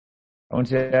I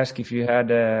wanted to ask if you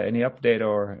had any update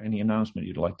or any announcement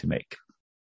you'd like to make.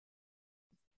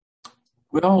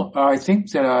 Well, I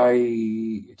think that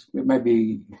it might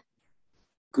be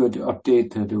good to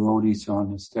update the devotees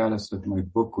on the status of my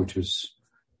book, which has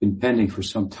been pending for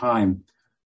some time.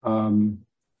 And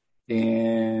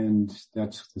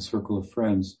that's The Circle of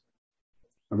Friends.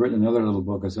 I've written another little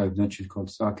book, as I've mentioned, called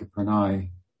Sakhya-rati,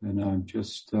 and I'm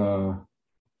just at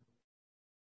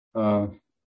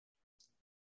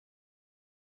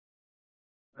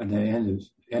the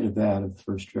end of that, of the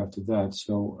first draft of that.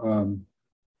 So,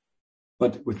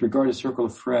 but with regard to Circle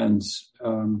of Friends,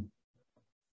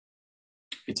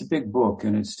 it's a big book,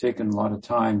 and it's taken a lot of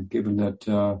time, given that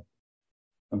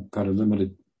I've got a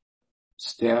limited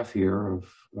staff here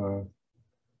of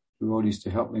devotees to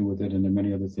help me with it, and there are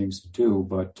many other things to do.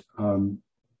 But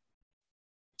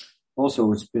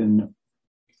also, it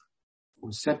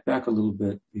was set back a little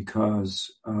bit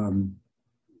because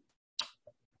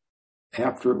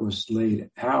after it was laid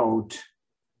out,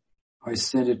 I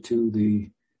sent it to the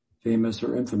famous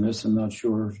or infamous, I'm not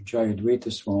sure,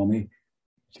 Jayadvaita Swami,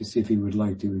 to see if he would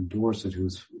like to endorse it,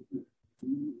 who's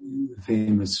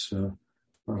famous,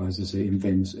 or as I say,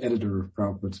 infamous editor of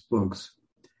Prabhupada's books.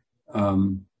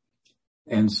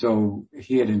 And so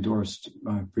he had endorsed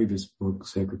my previous book,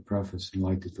 Sacred Preface, and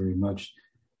liked it very much.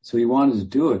 So he wanted to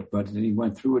do it, but then he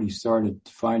went through it. He started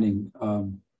finding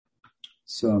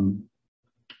some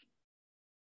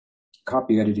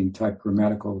copy editing type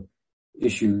grammatical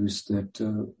issues that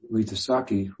Lita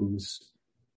Saki, who's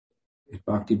at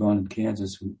Bhaktivan in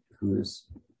Kansas, who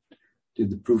did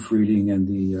the proofreading and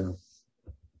the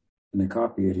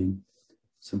copy editing,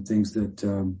 some things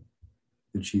that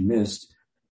she missed.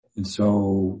 And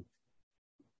so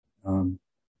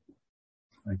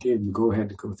I gave him the go ahead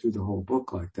to go through the whole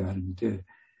book like that, and he did.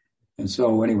 And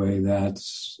so anyway,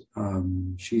 that's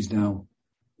she's now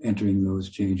entering those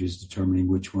changes, determining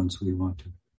which ones we want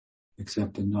to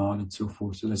accept and not, and so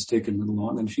forth. So that's taken a little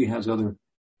long, and she has other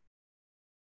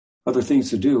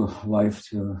things to do, life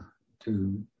to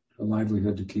a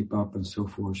livelihood to keep up, and so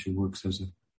forth. She works as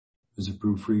a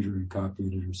proofreader and copy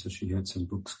editor, so she had some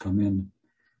books come in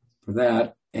for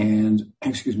that. And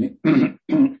excuse me,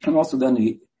 and also then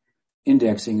the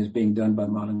indexing is being done by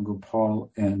Madan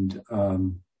Gopal and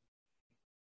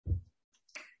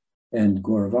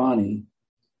Gauravani,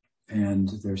 and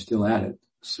they're still at it.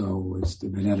 So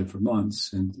they've been at it for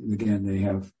months, and again they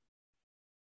have,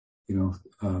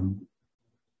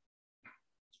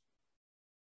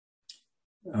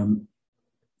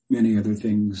 many other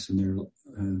things in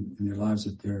their lives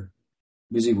that they're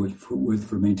busy with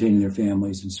for maintaining their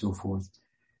families and so forth.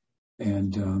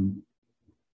 And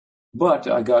but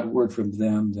I got word from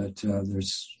them that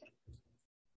there's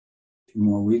a few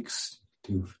more weeks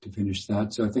to finish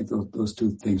that. So I think those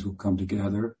two things will come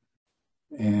together,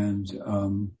 and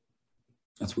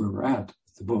that's where we're at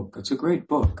with the book. It's a great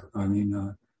book. I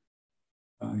mean,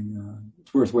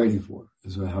 it's worth waiting for,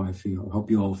 is how I feel. I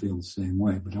hope you all feel the same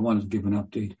way. But I wanted to give an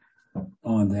update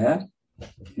on that.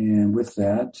 And with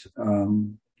that,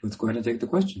 let's go ahead and take the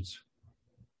questions.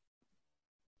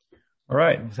 All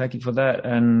right. Thank you for that.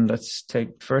 And let's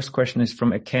take, first question is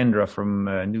from Ekendra from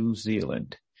New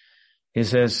Zealand. He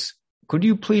says, could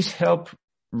you please help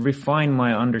refine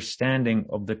my understanding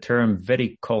of the term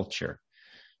Vedic culture?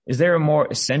 Is there a more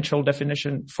essential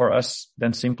definition for us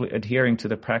than simply adhering to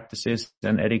the practices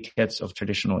and etiquettes of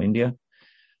traditional India?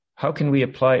 How can we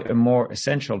apply a more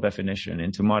essential definition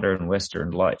into modern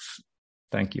Western life?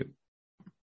 Thank you.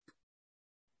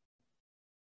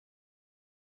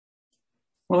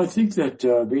 Well, I think that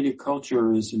Vedic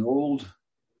culture is an old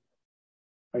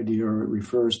idea, or it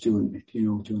refers to an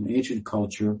ancient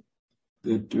culture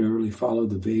that really followed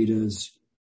the Vedas,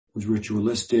 was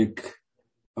ritualistic,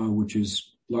 which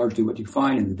is largely what you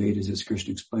find in the Vedas, as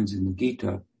Krishna explains in the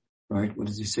Gita, right? What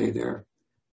does he say there?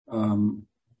 In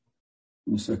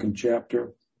the second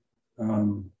chapter,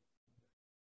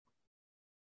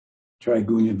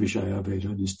 Trigunya Vishaya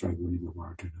Veda, this Trigunya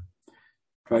Vivardhana.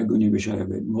 Trigunya Vishaya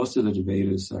Veda. Most of the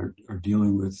Vedas are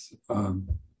dealing with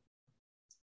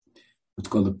what's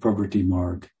called the Pravriti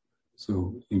Marg.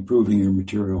 So improving your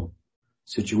material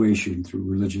situation through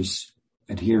religious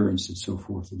adherence and so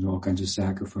forth, and all kinds of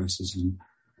sacrifices and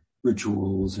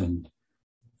rituals and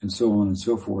so on and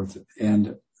so forth.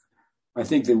 And I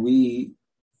think that we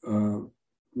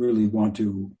really want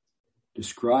to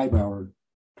describe our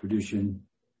tradition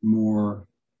more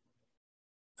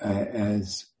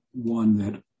as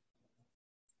one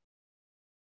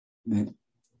that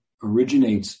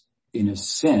originates, in a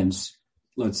sense,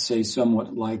 let's say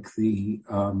somewhat like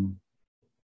in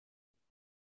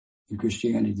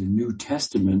Christianity, the New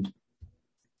Testament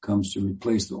comes to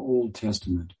replace the Old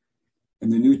Testament.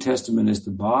 And the New Testament is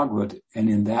the Bhagavad, and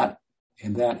in the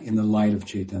light of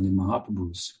Chaitanya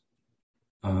Mahaprabhu's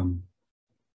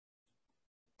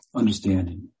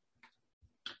understanding.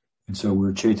 And so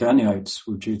we're Chaitanyites,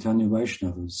 we're Chaitanya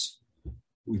Vaishnavas.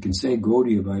 We can say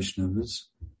Gaudiya Vaishnavas,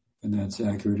 and that's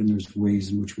accurate, and there's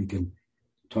ways in which we can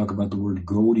talk about the word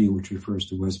Gaudiya, which refers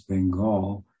to West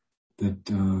Bengal, that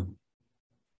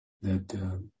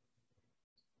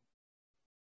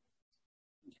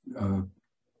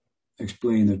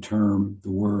explain the term,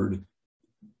 the word,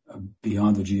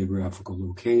 beyond the geographical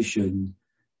location,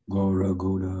 Gaura,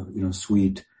 Goda,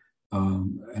 sweet,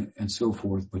 and so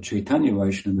forth. But Chaitanya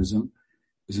Vaishnavism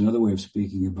is another way of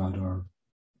speaking about our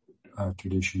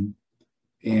tradition.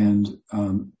 And,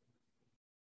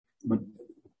 but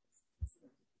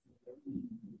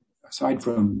aside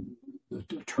from the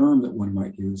term that one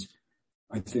might use,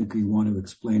 I think we want to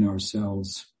explain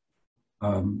ourselves,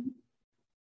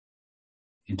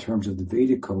 in terms of the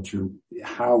Vedic culture,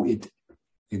 how it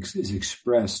is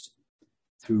expressed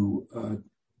through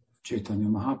Chaitanya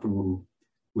Mahaprabhu,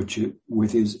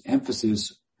 with his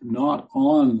emphasis not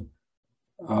on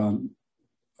a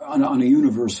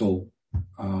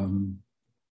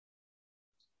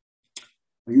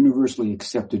universally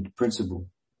accepted principle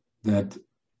that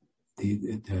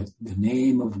the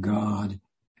name of God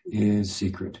is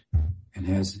secret and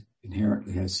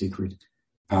inherently has secret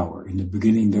power. In the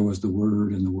beginning, there was the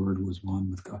Word, and the Word was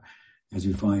one with God, as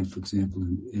you find, for example,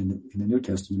 in the New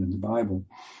Testament, in the Bible.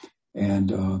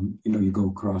 And, you go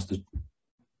across I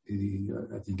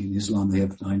think in Islam, they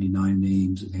have 99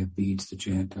 names, and they have beads to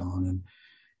chant on.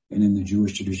 And in the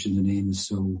Jewish tradition, the name is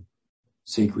so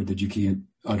sacred that you can't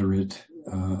utter it,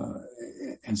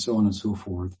 and so on and so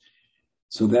forth.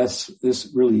 So this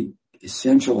really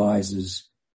essentializes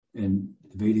in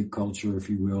Vedic culture, if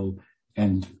you will,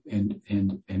 and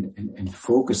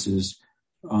focuses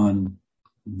on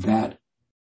that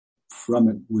from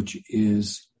it, which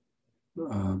is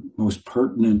most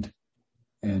pertinent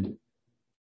and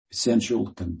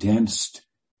essential, condensed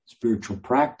spiritual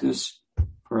practice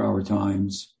for our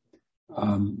times.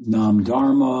 Nam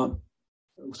Dharma.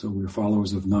 So we're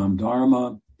followers of Nam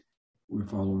Dharma. We're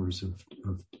followers of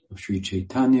Sri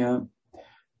Chaitanya.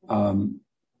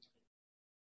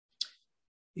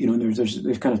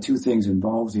 There's kind of two things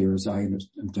involved here as I'm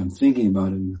thinking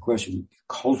about it in your question.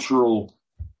 Cultural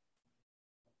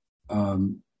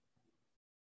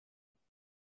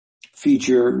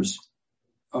features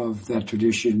of that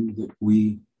tradition that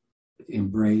we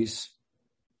embrace,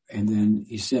 and then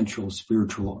essential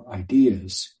spiritual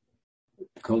ideas,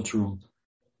 cultural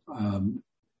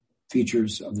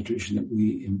features of the tradition that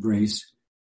we embrace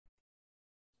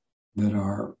that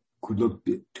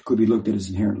could be looked at as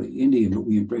inherently Indian, but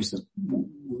we embrace them.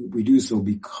 We do so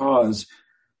because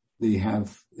they're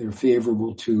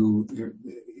favorable to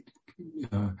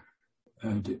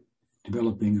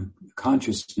developing a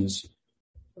consciousness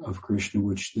of Krishna,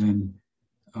 which then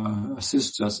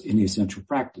assists us in the essential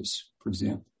practice, for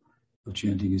example, of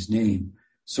chanting his name.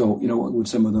 So, what would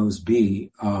some of those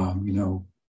be?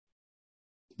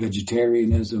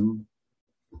 Vegetarianism.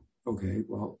 Okay,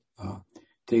 well,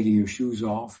 taking your shoes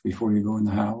off before you go in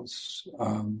the house.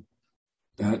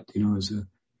 That, is a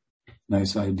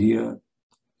nice idea.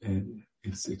 And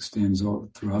it extends all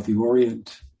throughout the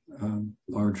Orient,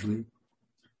 largely.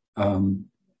 I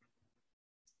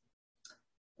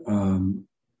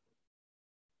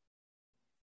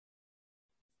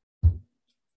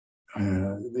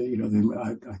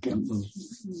can't.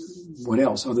 What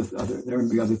else? There are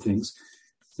be other things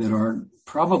that are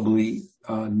probably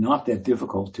not that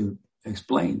difficult to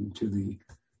explain to the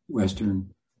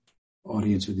Western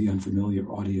audience or the unfamiliar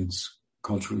audience,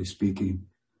 culturally speaking.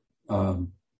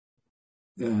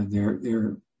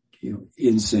 They're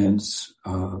incense,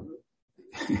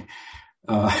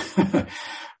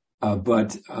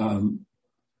 but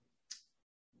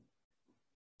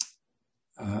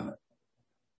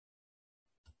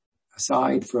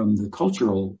aside from the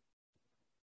cultural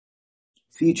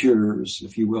features,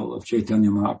 if you will, of Chaitanya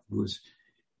Mahaprabhu's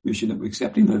mission that we're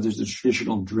accepting, there's the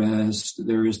traditional dress,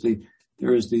 there is the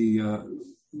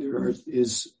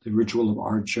ritual of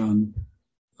archan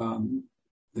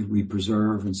that we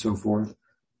preserve and so forth.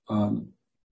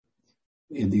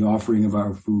 In the offering of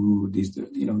our food, these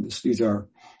are,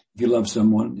 if you love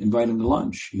someone, invite them to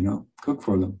lunch, cook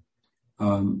for them.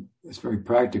 It's very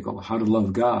practical. How to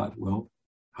love God? Well,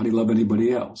 how do you love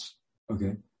anybody else?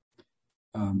 Okay.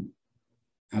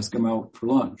 Ask them out for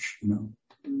lunch,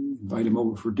 invite them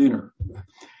over for dinner.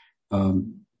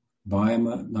 Buy them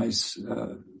a nice,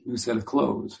 new set of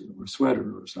clothes, or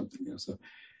sweater or something. So,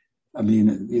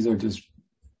 these are just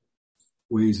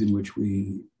ways in which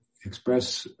we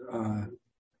express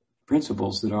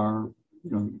principles that are,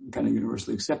 kind of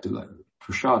universally accepted. Like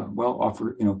prasad,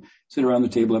 offer, sit around the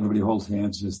table, everybody holds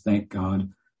hands, says, thank God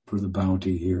for the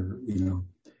bounty here,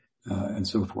 and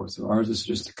so forth. So ours is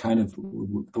just a kind of,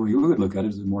 the way we would look at it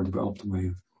is a more developed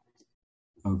way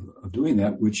of doing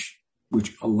that, which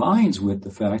aligns with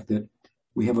the fact that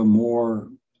we have a more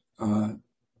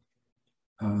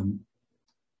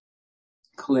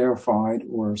clarified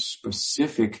or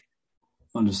specific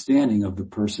understanding of the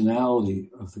personality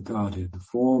of the Godhead, the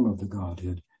form of the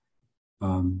Godhead,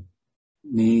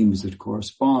 names that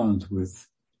correspond with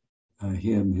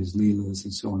him, his leelas,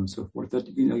 and so on and so forth. That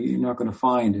you're not going to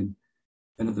find in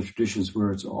other traditions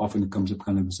where it often comes up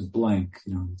kind of as a blank,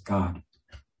 God,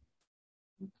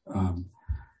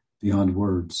 beyond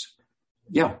words.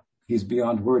 Yeah, he's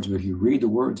beyond words, but if you read the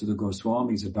words of the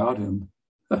Goswamis about him,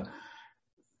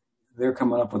 they're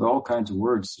coming up with all kinds of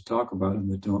words to talk about him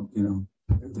that don't,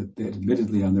 that they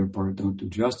admittedly on their part don't do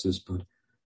justice, but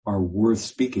are worth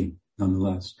speaking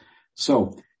nonetheless.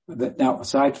 So now,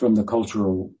 aside from the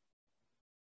cultural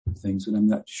things, and I'm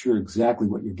not sure exactly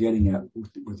what you're getting at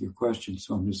with your question,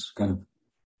 so I'm just kind of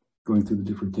going through the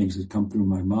different things that come through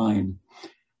my mind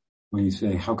when you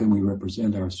say, how can we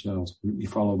represent ourselves? We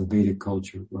follow the Vedic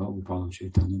culture. Well, we follow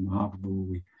Chaitanya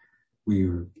Mahaprabhu. We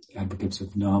are advocates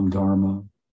of Nam Dharma.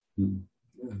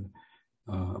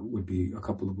 Would be a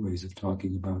couple of ways of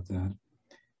talking about that.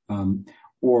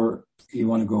 Or you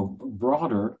want to go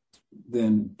broader,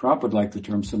 then Prabhupada would like the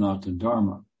term Sanatana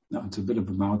Dharma. Now, it's a bit of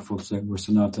a mouthful to say we're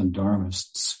Sanatana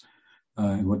Dharmists.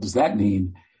 And what does that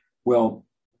mean? Well,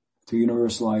 to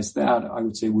universalize that, I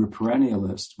would say we're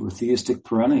perennialists. We're theistic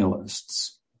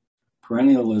perennialists.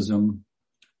 Perennialism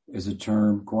is a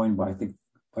term coined by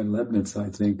Leibniz,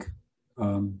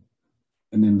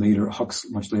 and then later,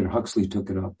 much later, Huxley took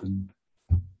it up and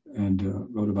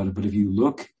wrote about it. But if you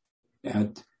look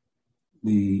at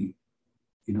the,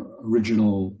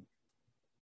 original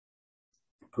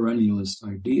perennialist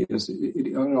ideas,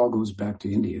 it all goes back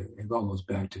to India. It all goes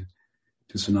back to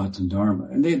Sanatana Dharma.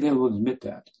 And they'll admit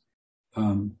that.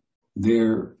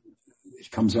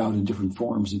 It comes out in different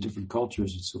forms in different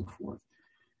cultures and so forth.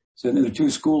 So there are two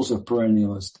schools of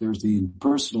perennialists. There's the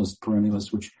impersonalist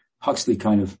perennialist, which Huxley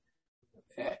kind of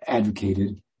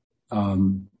advocated,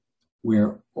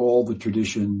 where all the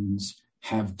traditions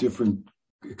have different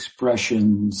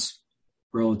expressions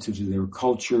relative to their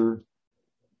culture,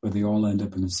 but they all end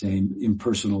up in the same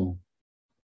impersonal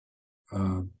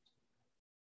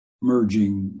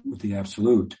merging with the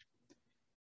absolute.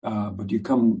 But you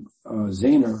come,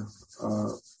 Zahner,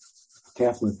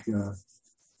 Catholic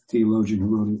theologian who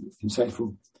wrote an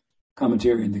insightful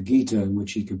commentary in the Gita in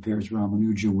which he compares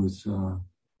Ramanuja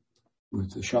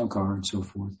with Shankar and so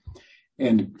forth.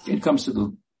 And it comes to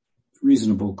the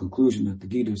reasonable conclusion that the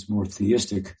Gita is more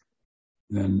theistic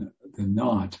than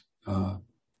not.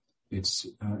 Its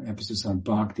emphasis on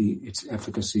bhakti, its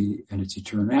efficacy, and its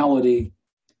eternality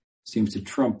seems to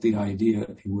trump the idea,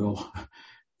 if you will,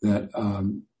 that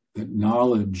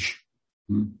knowledge,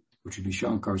 which would be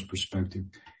Shankar's perspective,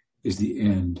 is the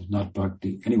end, not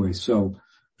bhakti. Anyway, so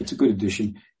it's a good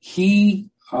addition. He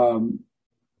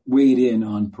weighed in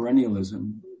on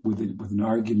perennialism with an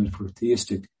argument for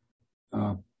theistic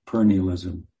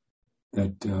perennialism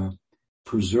that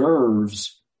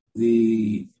preserves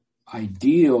the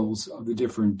ideals of the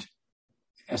different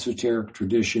esoteric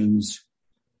traditions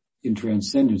in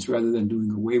transcendence rather than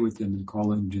doing away with them and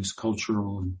calling them just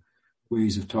cultural and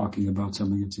ways of talking about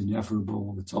something that's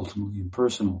ineffable, that's ultimately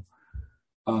impersonal.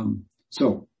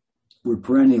 So we're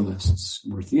perennialists.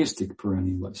 We're theistic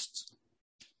perennialists.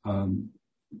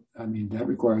 That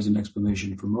requires an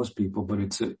explanation for most people, but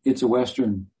it's a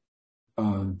Western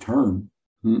term.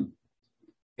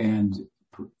 And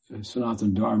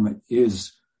Sanatana Dharma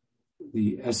is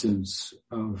the essence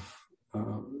of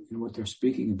what they're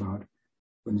speaking about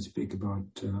when they speak about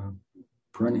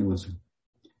perennialism.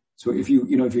 So if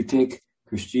you take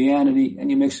Christianity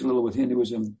and you mix it a little with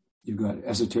Hinduism, you've got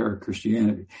esoteric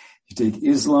Christianity. You take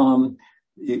Islam,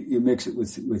 you mix it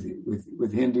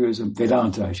with Hinduism,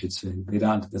 Vedanta, I should say.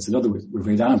 Vedanta, that's another word. We're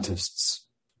Vedantists.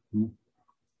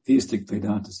 Theistic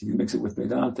Vedantists. You mix it with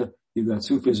Vedanta, you've got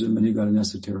Sufism and you've got an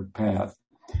esoteric path.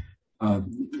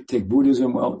 Take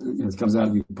Buddhism, it comes out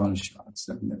of the Upanishads.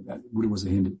 That Buddha was a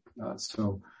Hindu.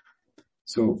 So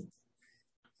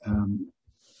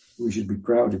we should be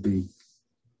proud to be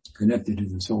connected to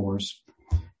the source.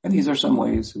 And these are some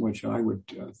ways in which I would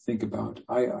think about.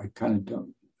 I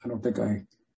don't think I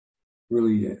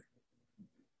really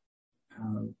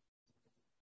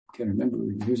can remember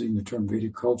using the term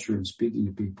Vedic culture and speaking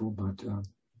to people, but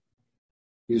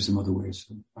these are some other ways.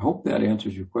 So I hope that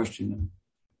answers your question and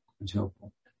is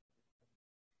helpful.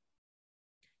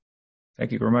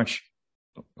 Thank you very much.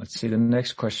 Let's see. The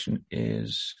next question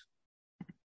is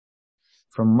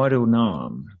from Madhu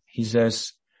Nam. He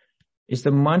says, is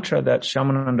the mantra that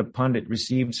Syamananda Pandit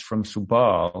receives from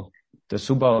Subala the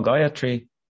Subala-gayatri,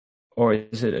 or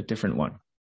is it a different one?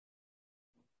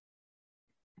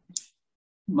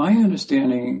 My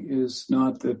understanding is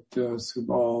not that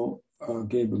Subala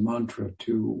gave a mantra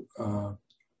to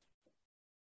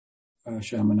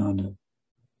Syamananda.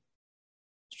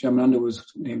 Syamananda was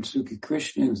named Sri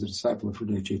Krishna. He was a disciple of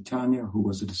Vraja Chaitanya, who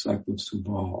was a disciple of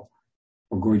Subala,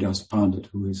 or Goridas Pandit,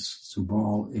 who is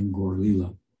Subala in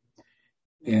Aghasura-lila.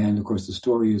 And of course, the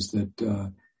story is that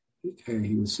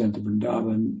he was sent to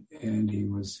Vrindavan, and he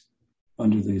was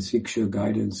under the Siksha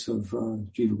guidance of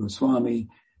Jiva Goswami,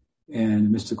 and a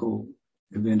mystical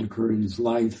event occurred in his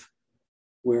life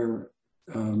where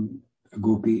a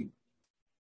gopi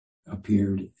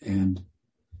appeared and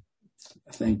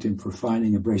thanked him for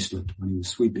finding a bracelet when he was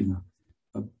sweeping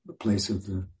a place of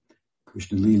the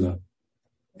Krishna Lila,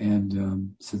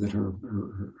 and said that her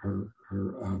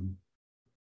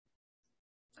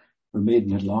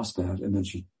maiden had lost that, and then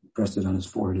she pressed it on his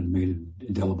forehead and made an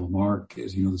indelible mark.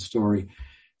 As you know the story,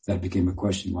 that became a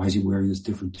question. Why is he wearing this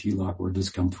different tilak? Where did this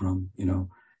come from?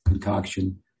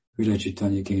 Concoction. Vraja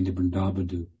Chaitanya came to Vrindavan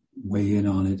to weigh in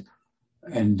on it,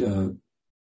 and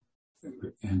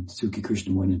Sri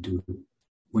Krishna went into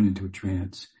a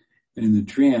trance. And in the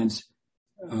trance,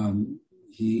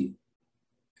 he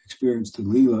experienced the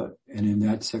Leela, and in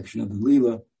that section of the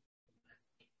Leela,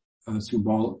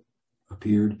 Subala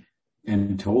appeared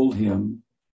and told him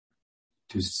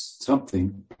to speak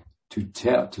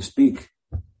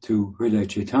to Vraja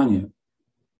Chaitanya.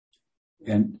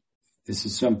 And this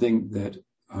is something that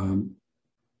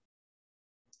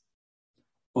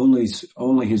only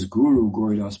his guru,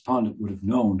 Goridas Pandit, would have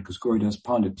known, because Goridas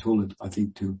Pandit told it, I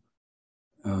think, to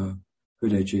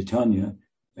Vraja Chaitanya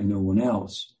and no one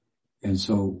else. And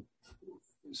so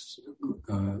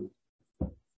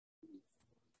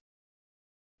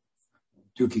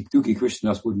Duki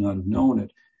Krishnadas would not have known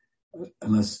it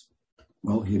unless,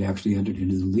 he had actually entered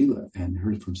into the Leela and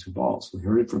heard it from Subala. So he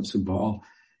heard it from Subala, and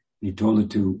he told it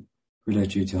to Vraja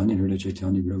Chaitanya, and Vraja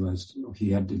Chaitanya realized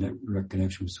he had the direct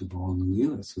connection with Subala and the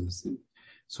Leela.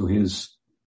 So his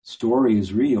story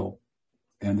is real,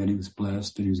 and that he was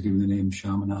blessed, and he was given the name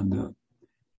Syamananda,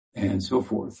 and so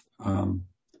forth. And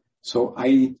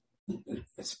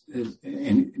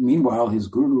meanwhile, his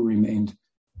guru remained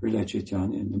Vraja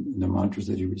Chaitanya, and the mantras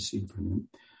that he received from him.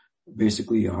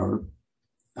 Basically, our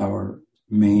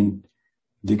main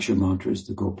Diksha mantra is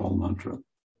the Gopal mantra.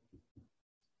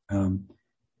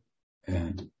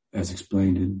 And as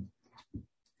explained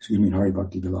in Hari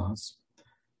Bhakti Vilas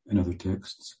and other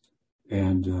texts.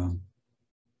 And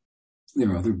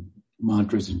there are other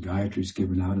mantras and gayatris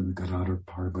given out in the Gadadhar,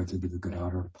 Parvati, the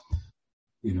Gadadhar,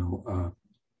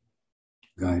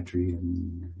 Gayatri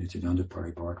and Nityananda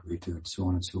Paribharta, and so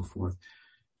on and so forth.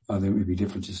 There may be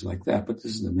differences like that, but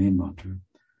this is the main mantra.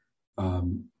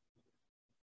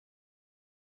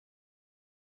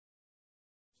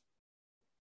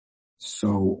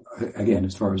 So again,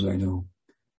 as far as I know,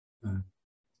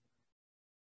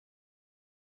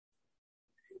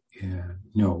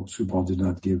 no, Subala did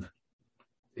not give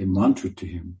a mantra to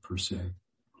him per se.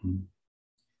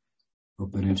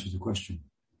 Hope that answers the question.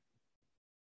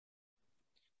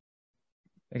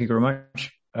 Thank you very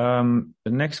much. The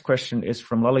next question is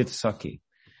from Lalit Saki.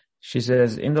 She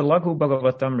says, in the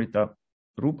Laghu-bhagavatamrta,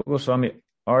 Rupa Goswami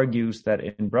argues that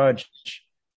in Vraja,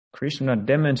 Krishna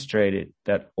demonstrated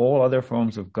that all other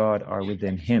forms of God are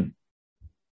within him.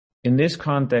 In this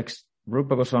context,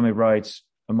 Rupa Goswami writes,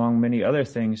 among many other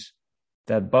things,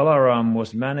 that Balarama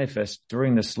was manifest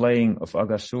during the slaying of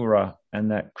Aghasura,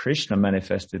 and that Krishna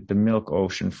manifested the milk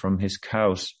ocean from his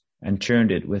cows and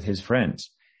churned it with his friends,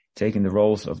 taking the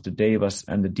roles of the devas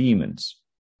and the demons.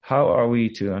 How are we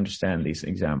to understand these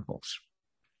examples?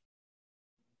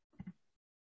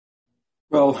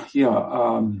 Well,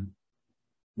 yeah,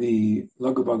 the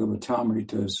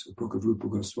Laghu-bhagavatamrta is a book of Rupa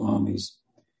Goswami's,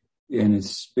 and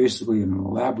it's basically an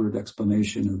elaborate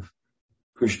explanation of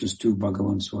Krishna's tu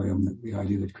Bhagavan Swayam, the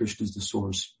idea that Krishna is the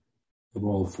source of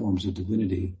all forms of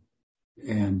divinity,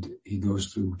 and he goes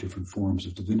through different forms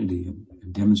of divinity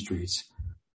and demonstrates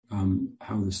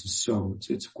how this is so.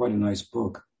 It's quite a nice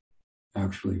book,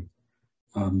 actually.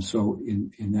 So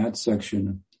in that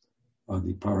section,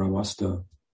 the Paravasta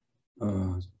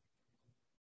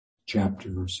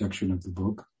chapter or section of the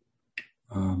book,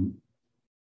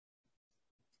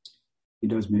 he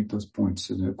does make those points.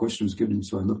 And the question was given,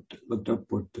 so I looked up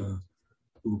what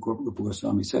Rupa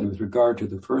Goswami said with regard to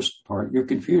the first part, your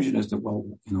confusion is that, well,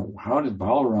 how did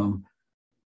Balaram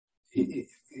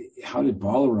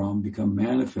become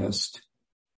manifest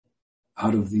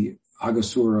out of the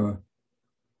Aghasura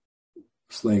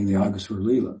slaying the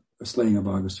Aghasura-lila, a slaying of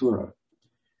Aghasura?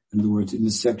 In other words, in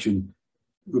this section,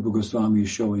 Rupa Goswami is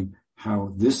showing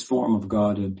how this form of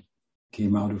Godhead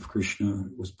came out of Krishna,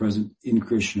 was present in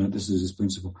Krishna. This is his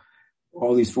principle.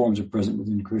 All these forms are present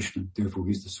within Krishna. Therefore,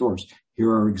 he's the source. Here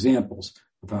are examples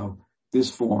of how this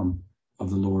form of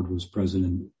the Lord was present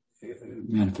and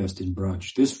manifest in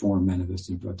Braj. This form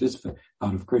manifested in Braj. This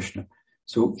out of Krishna.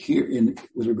 So here,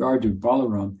 with regard to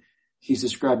Balaram, he's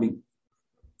describing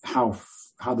how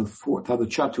the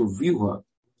Chaturvyuha,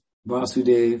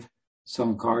 Vasudev,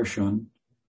 Sankarshan,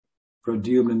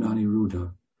 Pradyumna,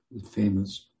 Aniruddha, the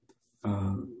famous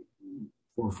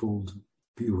fourfold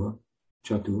Vyuha,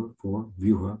 Chatur, four,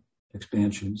 Vyuha,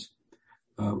 expansions,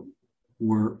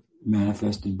 were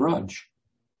manifest in Braj.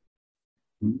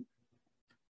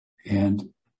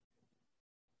 And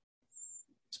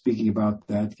speaking about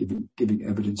that, giving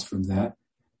evidence from that,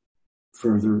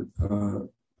 further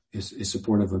is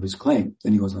supportive of his claim.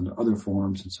 Then he goes on to other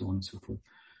forms and so on and so forth,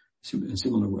 in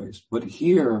similar ways. But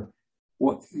here,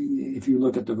 if you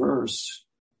look at the verse,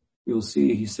 you'll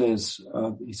see he says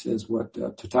what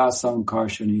tata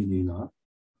sankarshani lila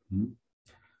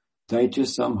daitya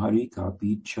samharika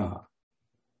picha.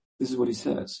 This is what he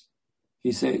says.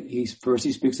 He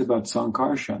speaks about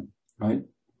sankarshan, right?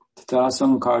 Tata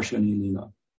sankarshani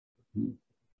lila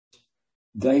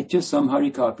daitya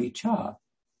samharika picha.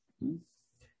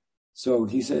 So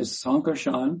he says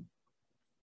sankarshan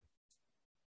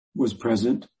was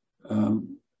present,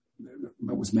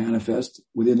 but was manifest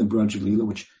within the Vraja-lila,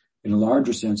 which in a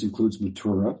larger sense includes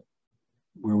Mathura,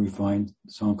 where we find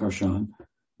Sankarshan,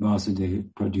 Vasudeva,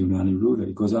 Pradyumna, Aniruddha.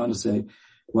 He goes on to say,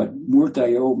 what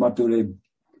Murtayo Mature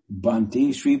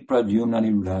Banti Sri Pradyumna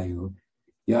Aniruddhayo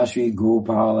Yashri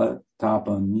Gopala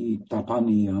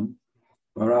Tapaniyam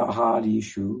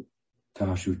Varahadishu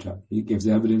Tashuta. He gives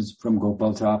evidence from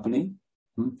Gopal Tapani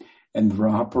and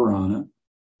Vraja Purana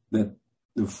that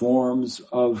the forms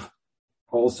of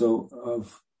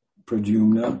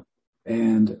Pradyumna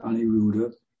and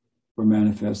Aniruddha were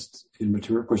manifest in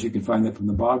Mathura. Of course, you can find that from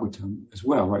the Bhagavatam as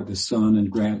well, right? The son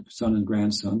and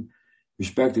grandson,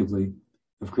 respectively,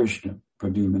 of Krishna,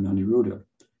 Pradyumna and Aniruddha.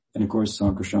 And of course,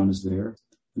 Sankarshan is there,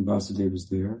 and Vasudeva is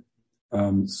there.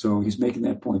 So he's making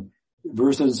that point. The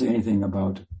verse doesn't say anything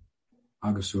about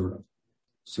Aghasura.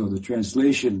 So the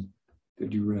translation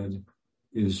that you read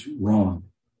is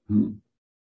wrong.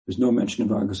 There's no mention of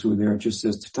Aghasura there. It just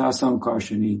says, Tata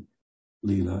Sankarshani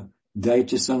Lila,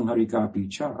 Daitya Samharikapi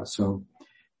Cha. So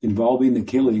involving the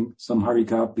killing,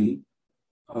 Samharikapi,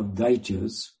 of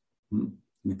Daityas, in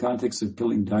the context of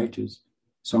killing Daityas,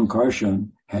 Sankarshan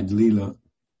had Lila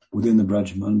within the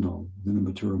Braj Mandal, within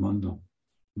the Mathura Mandal.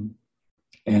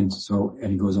 And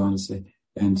he goes on to say,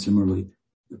 and similarly,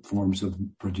 the forms of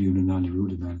Pradyumna and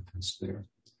Aniruddha manifest there.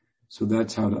 So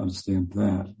that's how to understand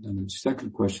that. And the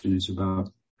second question is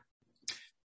about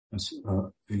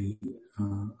a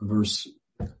verse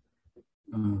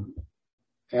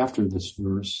after this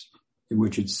verse, in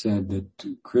which it said that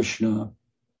Krishna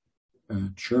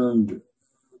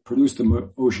produced an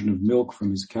ocean of milk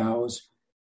from his cows,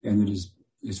 and that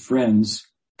his friends,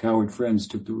 cowherd friends,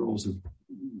 took the roles of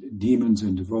demons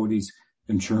and devotees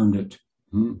and churned it.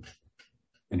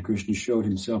 And Krishna showed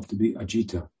himself to be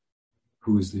Ajita,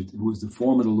 who is the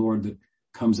form of the Lord that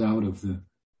comes out of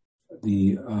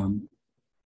the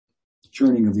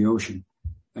churning of the ocean,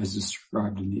 as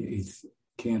described in the 8th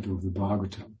canto of the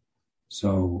Bhagavatam.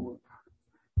 So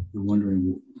you're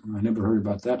wondering, I never heard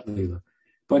about that Leela.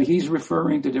 But he's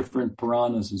referring to different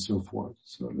Puranas and so forth.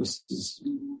 So this is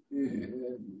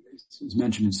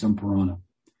mentioned in some Purana.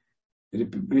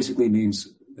 It basically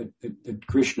means that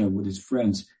Krishna with his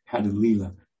friends had a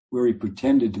Leela where he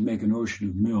pretended to make an ocean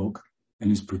of milk, and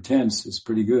his pretense is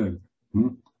pretty good.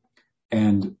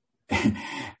 And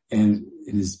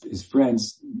his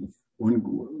friends, one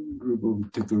group of them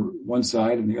took the one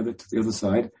side and the other took the other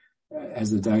side,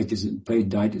 as the deities played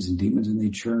deities and demons, and they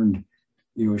churned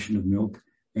the ocean of milk.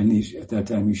 And at that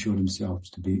time he showed himself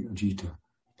to be Ajita.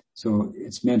 So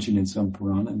it's mentioned in some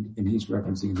Purana, and he's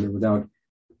referencing here without,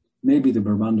 maybe the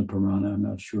Brahmanda Purana, I'm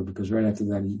not sure, because right after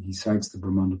that he cites the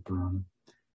Brahmanda Purana.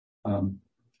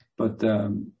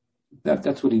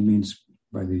 That's what he means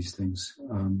by these things.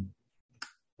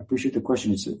 I appreciate the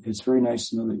question. It's very nice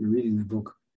to know that you're reading the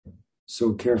book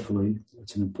so carefully.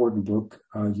 It's an important book.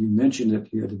 You mentioned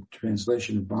that you had a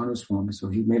translation of Swami, so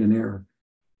he made an error.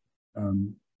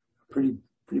 Pretty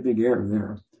big error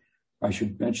there. I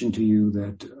should mention to you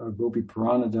that Gopi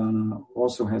Puranadana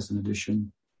also has an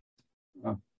edition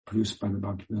produced by the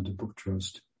Bhaktivedanta Book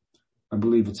Trust. I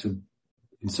believe in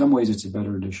some ways it's a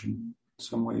better edition. In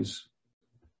some ways,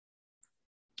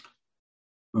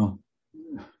 well,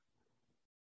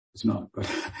 it's not, but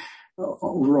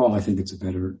overall I think it's a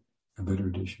better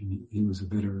edition. He was a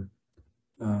better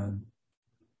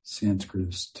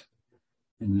Sanskritist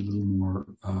and a little more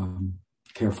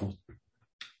careful.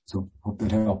 So hope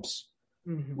that helps.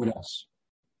 Mm-hmm. What else?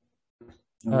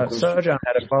 Sajan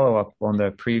had a follow-up on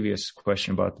the previous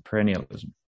question about the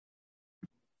perennialism.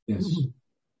 Yes.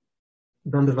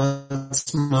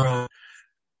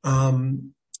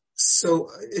 So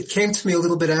it came to me a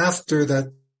little bit after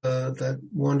that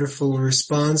wonderful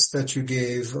response that you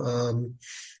gave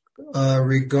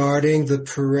regarding the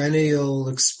perennial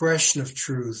expression of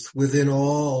truth within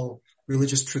all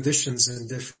religious traditions in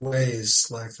different ways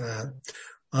like that.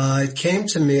 It came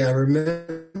to me, I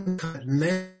remember...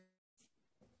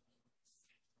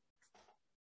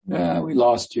 we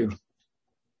lost you.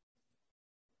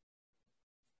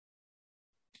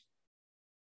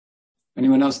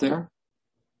 Anyone else there?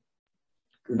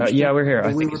 Yeah, we're here.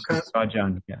 I think it's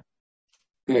Sajan. Yeah.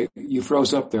 Okay, you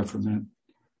froze up there for a minute.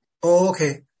 Oh,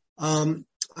 okay.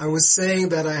 I was saying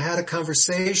that I had a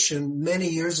conversation many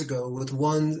years ago with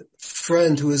one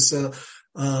friend who is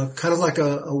kind of like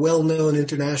a well-known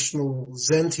international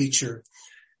Zen teacher,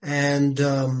 and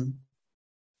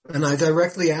I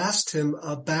directly asked him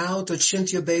about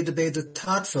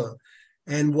acintya-bhedabheda-tattva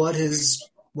and what his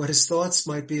thoughts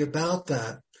might be about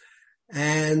that.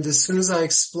 And as soon as I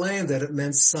explained that it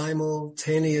meant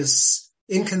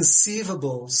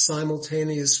inconceivable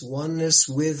simultaneous oneness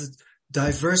with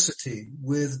diversity,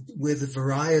 with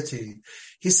variety,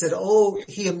 he said,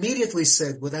 he immediately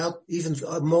said, without even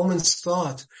a moment's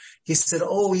thought, he said,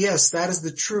 oh yes, that is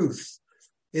the truth.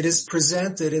 It is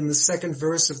presented in the second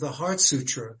verse of the Heart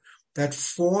Sutra that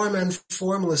form and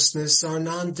formlessness are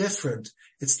non-different.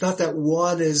 It's not that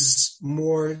one is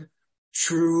more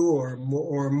true or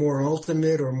more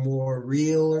ultimate or more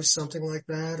real or something like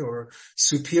that, or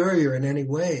superior in any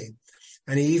way.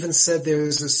 And he even said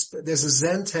there's a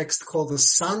Zen text called the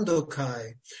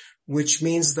Sandokai, which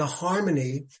means the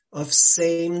harmony of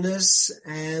sameness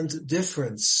and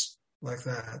difference, like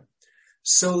that.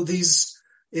 So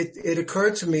it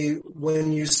occurred to me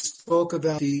when you spoke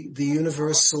about the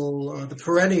universal, the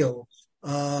perennial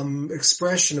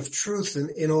expression of truth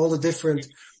in all the different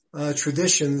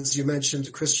traditions. You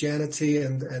mentioned Christianity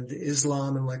and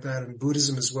Islam and like that, and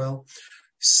Buddhism as well.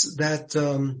 That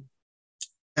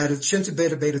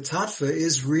acintya-bhedabheda-tattva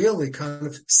is really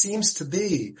seems to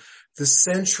be the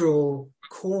central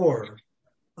core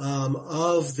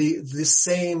of the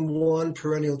same one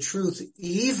perennial truth,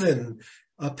 even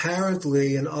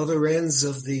apparently in other ends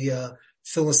of the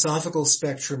philosophical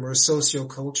spectrum or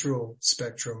socio-cultural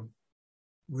spectrum.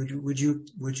 Would you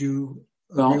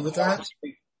agree with that?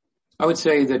 I would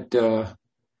say that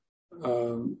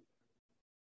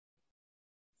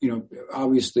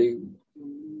obviously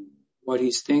what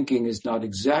he's thinking is not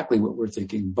exactly what we're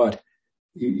thinking, but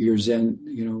you're Zen,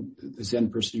 the Zen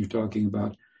person you're talking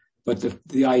about. But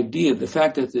the idea, the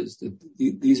fact that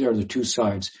these are the two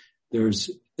sides. There's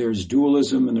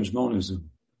dualism and there's monism.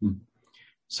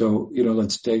 So,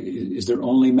 let's take, is there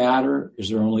only matter? Is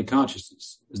there only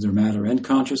consciousness? Is there matter and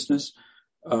consciousness?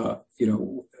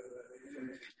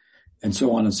 And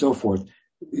so on and so forth.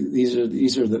 This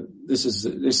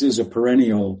is a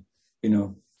perennial,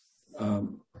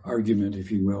 argument,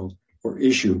 if you will, or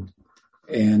issue.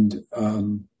 And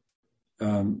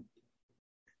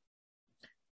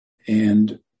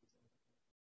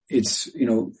it's,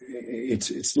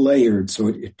 it's layered, so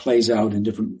it plays out in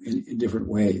different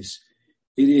ways.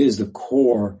 It is the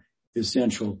core,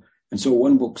 essential. And so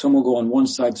some will go on one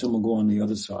side, some will go on the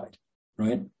other side,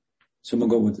 right? Some will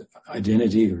go with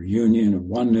identity or union or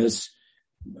oneness.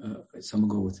 Some will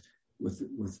go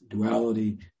with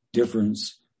duality,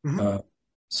 difference. Mm-hmm.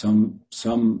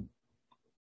 Some,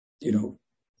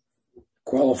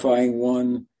 qualifying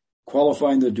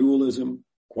the dualism,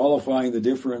 qualifying the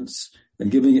difference,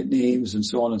 and giving it names and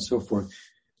so on and so forth.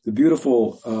 The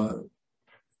beautiful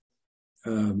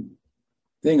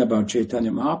thing about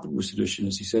Chaitanya Mahaprabhu's tradition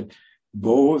is he said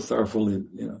both are fully,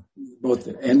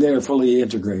 and they're fully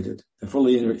integrated. They're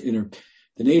fully the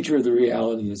nature of the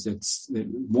reality is that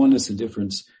oneness and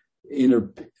difference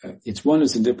it's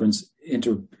oneness and difference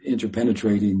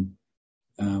interpenetrating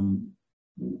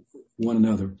one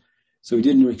another. So he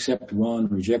didn't accept one,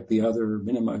 reject the other,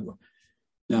 minimize.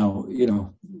 Now,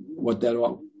 what that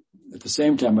all, at the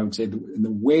same time, I would say in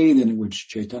the way in which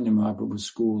Chaitanya Mahaprabhu's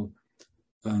school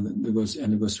the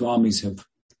Goswamis have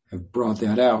brought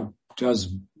that out,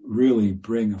 does really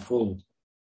bring a full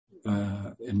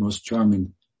and most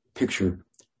charming picture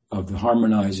of the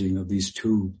harmonizing of these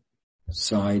two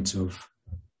sides of,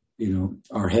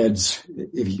 our heads,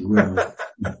 if you will. Right.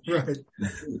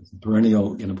 It's a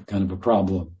perennial, kind of a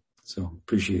problem. So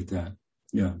appreciate that.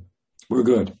 Yeah. We're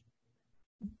good.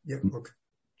 Yeah. Okay.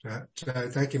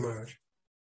 Thank you, Maharaj.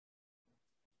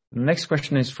 Next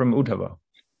question is from Uddhava.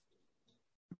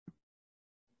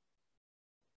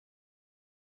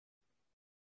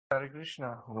 Hare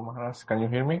Krishna, Guru Maharaj, can you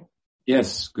hear me?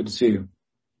 Yes, good to see you.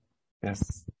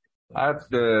 Yes. I have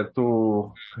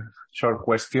two short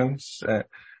questions.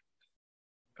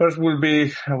 First will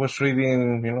be, I was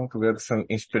reading, to get some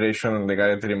inspiration on the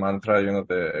Gayatri mantra,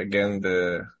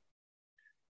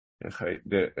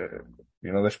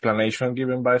 the explanation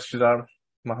given by Sridhara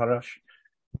Maharaj.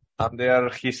 And there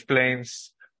he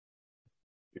explains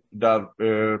that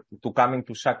to come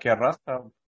into sakhya-rati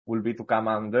will be to come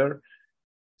under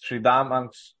Sridama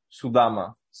and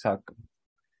Sudama sakya.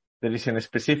 There is a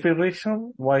specific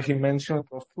reason why he mentioned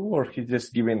those two, or he's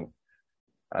just giving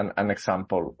an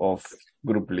example of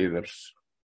group leaders?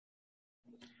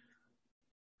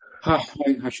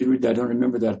 I should read that. I don't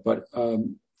remember that, but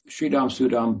Sridam,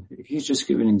 Sudam, he's just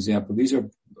giving an example. These are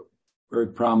very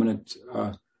prominent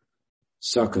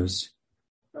sakhas.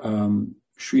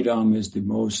 Sridam is the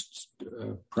most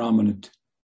prominent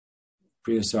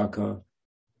Priya Sakha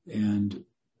and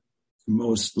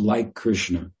most like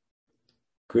Krishna.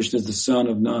 Krishna is the son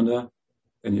of Nanda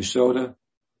and Yashoda.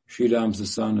 Sridam is the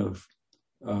son of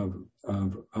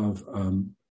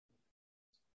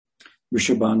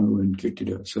Rishabhanu and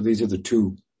Kirtida. So these are the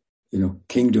two,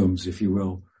 kingdoms, if you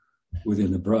will,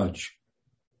 within the Braj.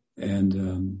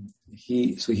 And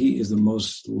he is the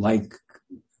most like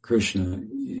Krishna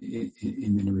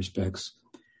in many respects.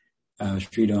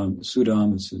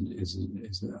 Sudam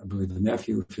is I believe the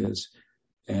nephew of his,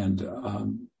 and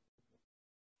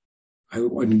I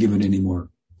wouldn't give it any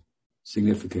more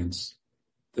significance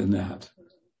than that.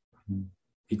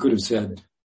 He could have said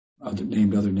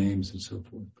named other names and so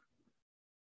forth.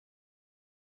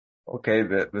 Okay,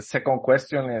 the second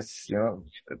question is, the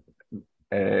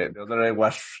other day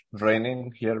was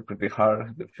raining here pretty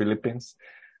hard, the Philippines,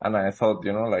 and I thought,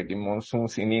 like in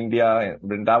monsoons in India,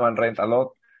 Vrindavan rained a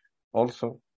lot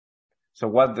also. So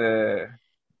what the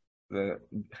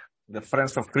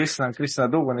friends of Krishna and Krishna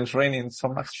do when it's raining so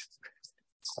much?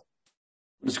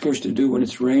 What does Krishna do when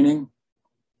it's raining?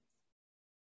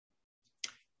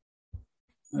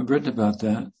 I've written about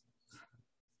that.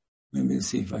 Maybe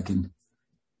see if I can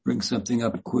bring something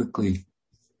up quickly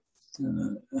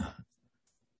and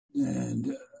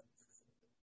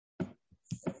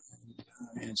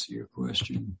answer your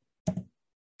question.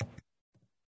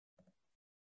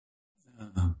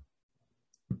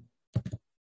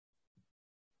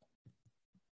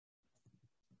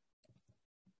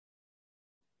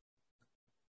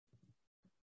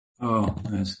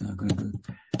 That's not going to be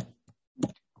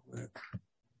quick.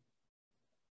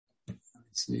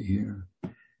 Let's see here.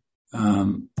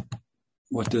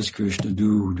 What does Krishna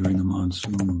do during the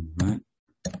monsoon, right?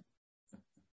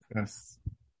 Yes.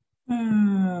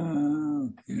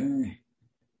 Okay.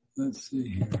 Let's see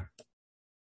here.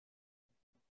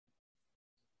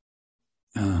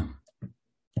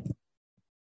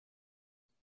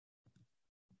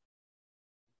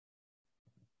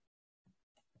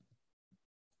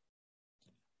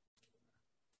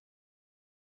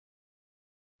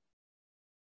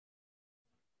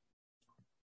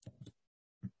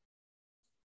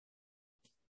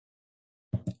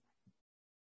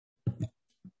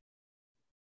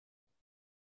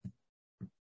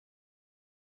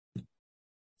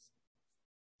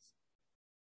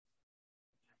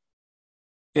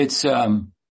 It's, of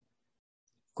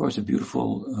course, a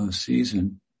beautiful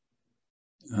season.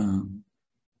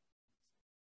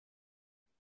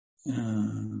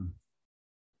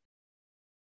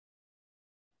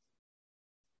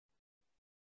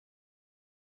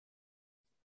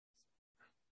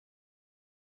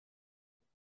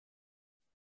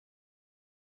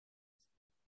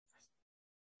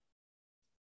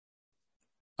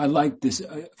 I like this.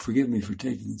 Forgive me for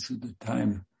taking the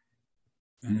time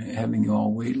and having you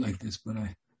all wait like this, but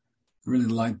I really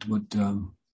liked what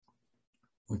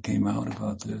came out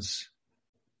about this.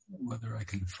 Whether I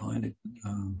can find it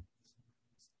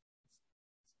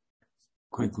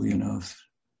quickly enough.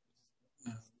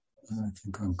 I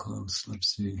think I'm close.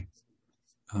 Let's see.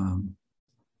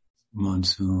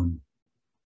 Monsoon.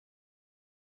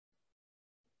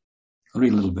 I'll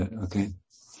read a little bit, okay?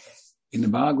 In the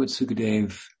Bhagavad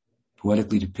Sukadev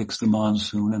poetically depicts the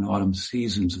monsoon and autumn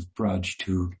seasons of Braj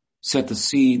to set the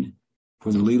scene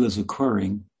for the Leelas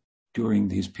occurring during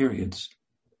these periods.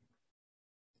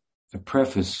 A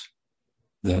preface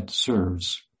that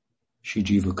serves, Shri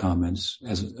Jiva comments,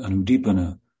 as an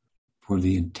udipana for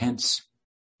the intense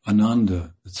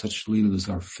ananda that such Leelas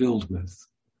are filled with.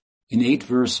 In 8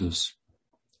 verses,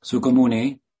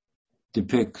 Sukamuni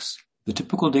depicts the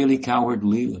typical daily cowherd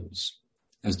Leelas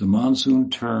as the monsoon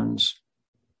turns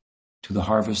to the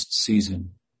harvest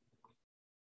season.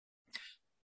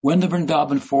 When the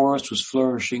Vrindavan forest was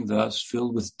flourishing thus,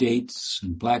 filled with dates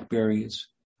and blackberries,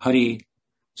 Hari,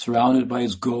 surrounded by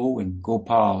his go and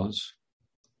Gopas,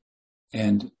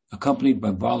 and accompanied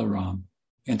by Balaram,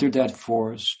 entered that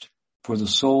forest for the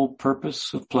sole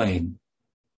purpose of playing.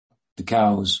 The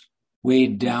cows,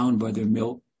 weighed down by their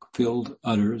milk-filled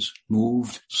udders,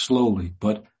 moved slowly,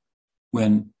 but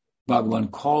when Bhagavan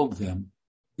called them,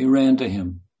 they ran to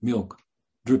him, milk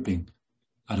dripping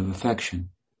out of affection.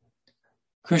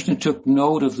 Krishna took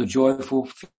note of the joyful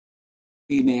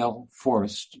female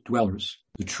forest dwellers,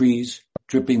 the trees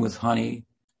dripping with honey,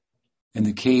 and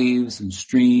the caves and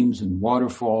streams and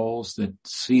waterfalls that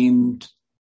seemed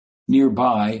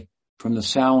nearby from the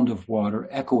sound of water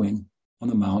echoing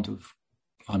on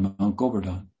Mount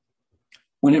Govardhan.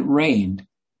 When it rained,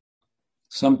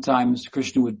 sometimes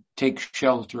Krishna would take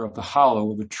shelter of the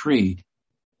hollow of a tree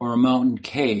or a mountain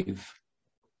cave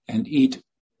and eat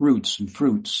roots and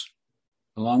fruits,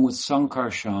 along with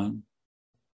Sankarshan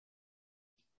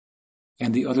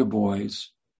and the other boys,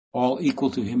 all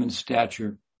equal to him in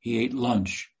stature. He ate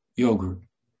lunch, yogurt,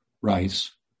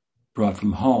 rice, brought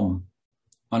from home,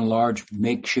 on a large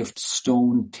makeshift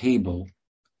stone table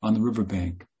on the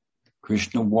riverbank.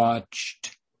 Krishna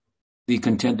watched the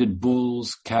contented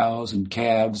bulls, cows, and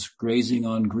calves grazing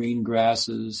on green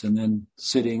grasses and then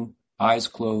sitting, eyes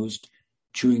closed,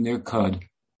 chewing their cud.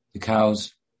 The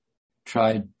cows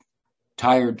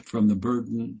tired from the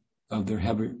burden of their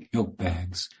heavy milk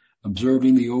bags.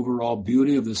 Observing the overall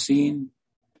beauty of the scene,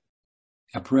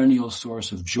 a perennial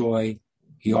source of joy,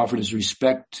 he offered his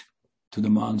respect to the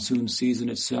monsoon season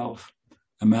itself,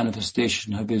 a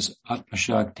manifestation of his Atma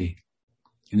Shakti.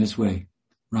 In this way,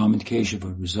 Ram and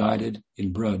Keshava resided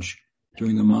in Braj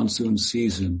during the monsoon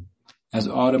season as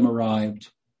autumn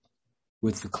arrived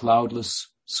with the cloudless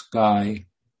sky,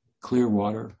 clear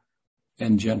water,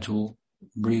 and gentle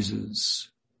breezes.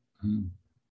 The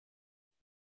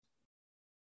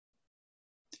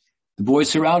boys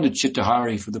surrounded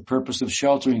Chittahari for the purpose of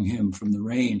sheltering him from the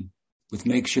rain with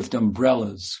makeshift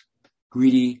umbrellas,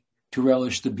 greedy to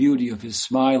relish the beauty of his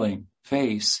smiling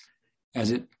face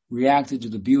as it reacted to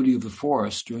the beauty of the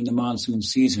forest during the monsoon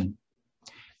season.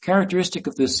 Characteristic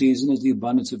of this season is the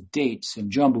abundance of dates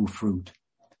and jambu fruit,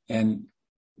 and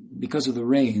because of the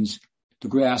rains, the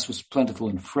grass was plentiful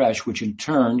and fresh, which in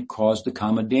turn caused the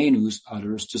Kamadhenu's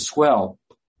udders to swell.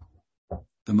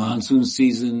 The monsoon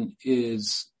season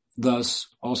is thus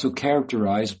also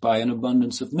characterized by an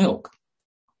abundance of milk.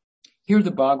 Here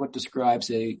the Bhagavad describes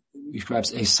a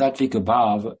sattvika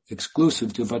bhava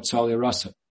exclusive to Vatsalya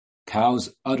rasa.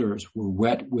 Cows' udders were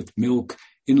wet with milk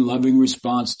in loving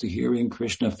response to hearing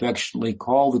Krishna affectionately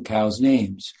call the cows'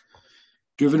 names.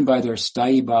 Driven by their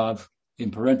sthayi bhav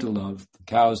in parental love, the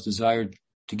cows desired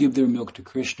to give their milk to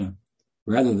Krishna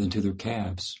rather than to their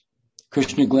calves.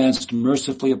 Krishna glanced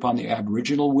mercifully upon the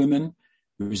aboriginal women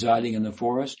residing in the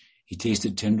forest. He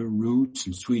tasted tender roots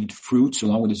and sweet fruits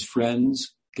along with his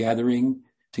friends, gathering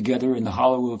together in the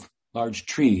hollow of large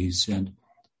trees and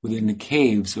within the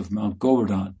caves of Mount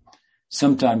Govardhan,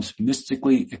 sometimes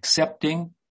mystically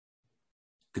accepting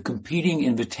the competing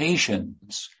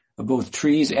invitations of both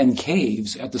trees and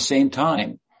caves at the same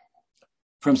time.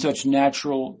 From such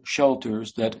natural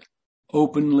shelters that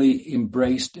openly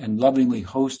embraced and lovingly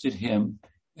hosted him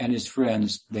and his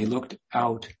friends, they looked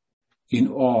out in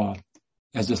awe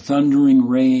as the thundering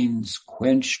rains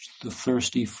quenched the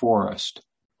thirsty forest.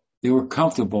 They were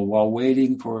comfortable while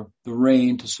waiting for the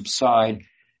rain to subside,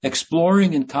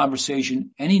 exploring in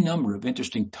conversation any number of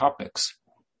interesting topics.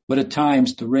 But at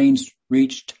times the rains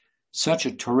reached such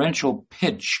a torrential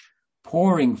pitch,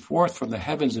 pouring forth from the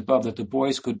heavens above, that the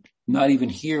boys could not even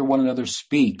hear one another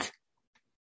speak.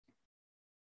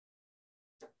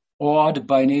 Awed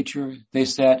by nature, they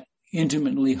sat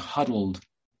intimately huddled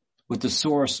with the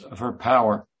source of her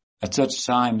power. At such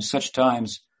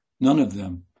times, none of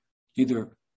them,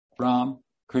 neither Ram,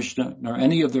 Krishna, nor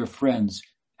any of their friends,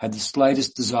 had the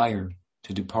slightest desire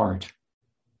to depart.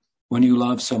 When you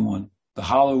love someone, the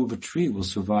hollow of a tree will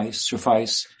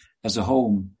suffice as a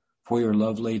home for your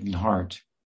love-laden heart.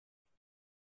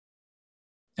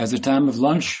 As the time of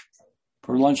lunch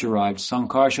for lunch arrived,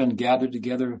 Sankarshan gathered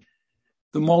together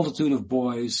the multitude of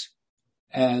boys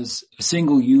as a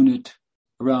single unit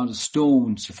around a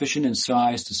stone sufficient in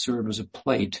size to serve as a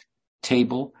plate,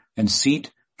 table, and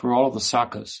seat for all of the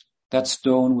sakhas. That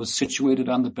stone was situated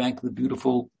on the bank of a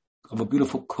beautiful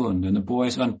kund, and the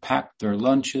boys unpacked their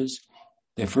lunches.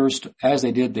 They first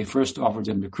offered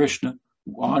them to Krishna,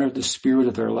 who honored the spirit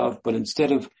of their love, but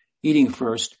instead of eating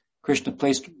first, Krishna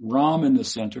placed Ram in the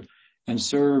center and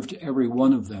served every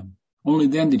one of them. Only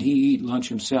then did he eat lunch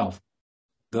himself.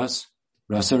 Thus,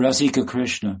 Rasarasika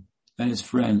Krishna and his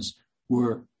friends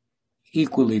were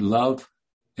equally love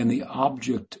and the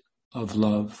object of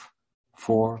love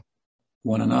for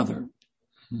one another.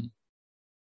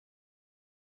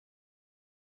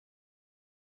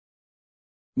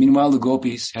 Meanwhile, the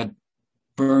gopis had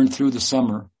burned through the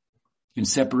summer in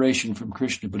separation from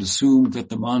Krishna, but assumed that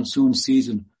the monsoon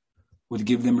season would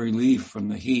give them relief from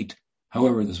the heat.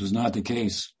 However, this was not the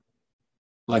case.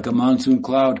 Like a monsoon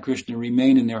cloud, Krishna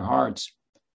remained in their hearts,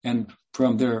 and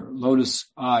from their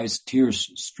lotus eyes tears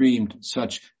streamed,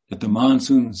 such that the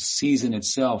monsoon season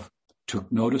itself took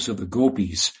notice of the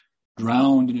gopis,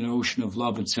 drowned in an ocean of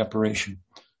love and separation.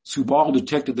 Subala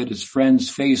detected that his friend's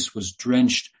face was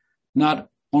drenched not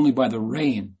only by the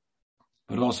rain,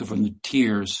 but also from the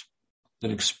tears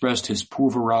that expressed his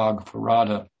purvarag for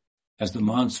Radha, as the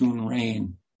monsoon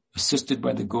rain, assisted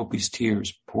by the gopis'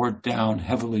 tears, poured down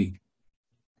heavily,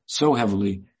 so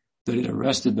heavily that it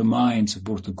arrested the minds of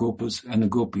both the gopas and the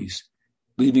gopis,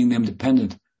 leaving them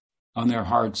dependent on their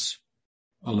hearts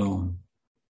alone.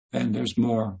 And there's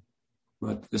more,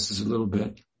 but this is a little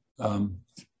bit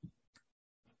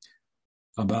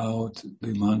about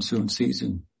the monsoon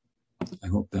season. I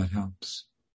hope that helps.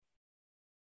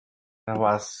 That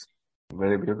was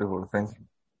very beautiful. Thank you.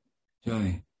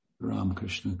 Jai Ram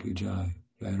Krishna ki Jai,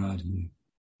 Jai Radhini.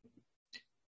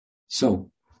 So,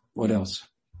 what else?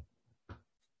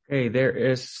 Okay, there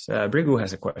is, Brigu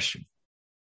has a question.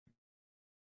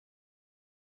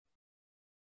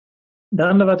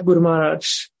 Dandavat Guru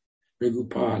Maharaj.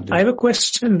 Brigupad. I have a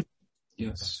question.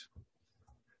 Yes.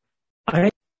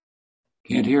 I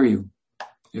can't hear you.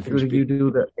 If you do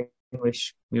the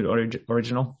English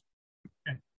original.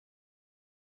 Okay.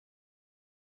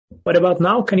 What about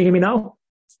now? Can you hear me now?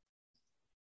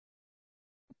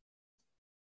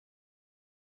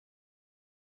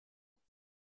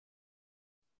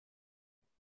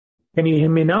 Can you hear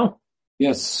me now?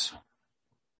 Yes.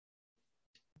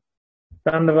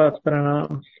 Dandavat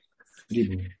Pranam.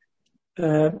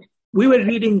 We were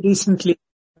reading recently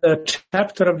the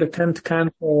chapter of the 10th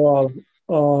canto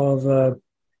of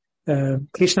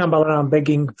Krishna and Balarama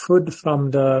begging food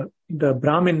from the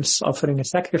Brahmins, offering a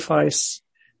sacrifice,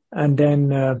 and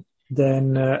then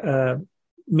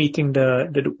meeting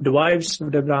the wives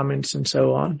of the Brahmins and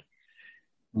so on.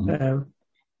 Mm-hmm.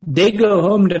 They go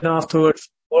home then afterwards,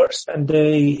 of course, and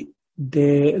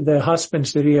the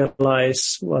husbands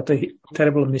realize what a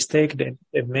terrible mistake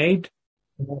they've made,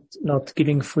 not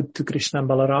giving food to Krishna and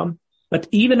Balaram. But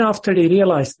even after they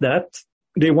realize that,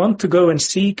 they want to go and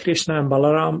see Krishna and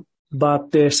Balaram,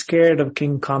 but they're scared of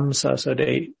King Kamsa, so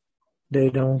they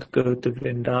don't go to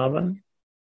Vrindavan.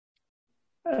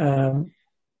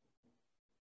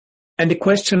 And the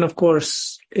question, of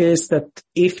course, is that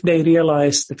if they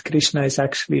realize that Krishna is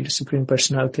actually the Supreme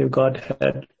Personality of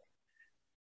Godhead,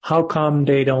 how come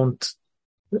they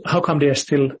are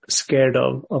still scared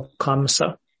of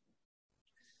Kamsa?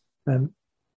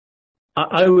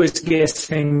 I was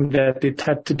guessing that it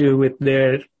had to do with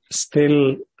their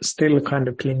still kind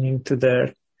of clinging to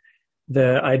the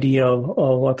idea of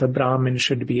what a Brahmin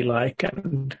should be like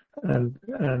and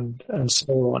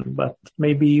so on. But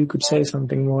maybe you could say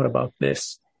something more about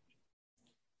this.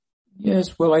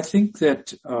 Yes, well, I think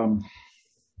that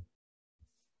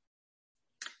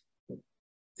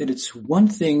that it's one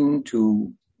thing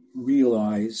to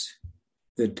realize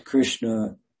that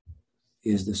Krishna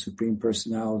is the Supreme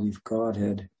Personality of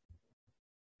Godhead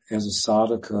as a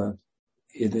sadhaka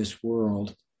in this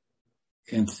world,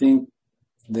 and think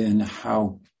then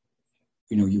how,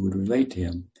 you would relate to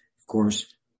him. Of course,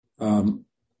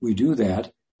 we do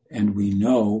that, and we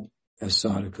know as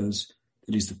sadhakas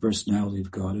that he's the personality of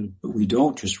Godhead, but we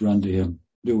don't just run to him,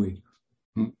 do we?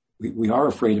 We are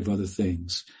afraid of other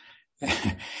things.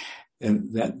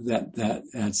 And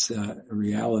that's a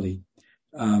reality.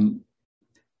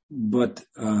 But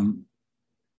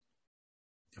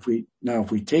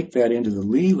if we take that into the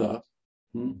Leela,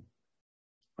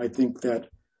 I think that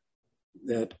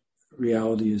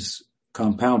reality is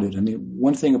compounded. I mean,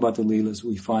 one thing about the Leelas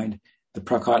we find, the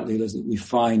Prakat Leelas, that we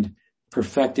find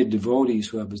perfected devotees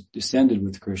who have descended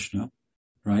with Krishna,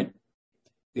 right?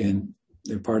 And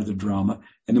They're part of the drama.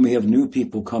 And then we have new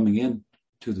people coming in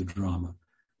to the drama.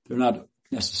 They're not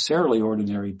necessarily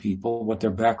ordinary people. What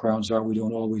their backgrounds are, we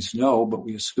don't always know, but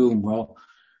we assume, well,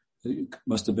 it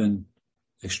must have been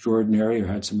extraordinary or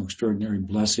had some extraordinary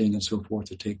blessing and so forth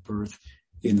to take birth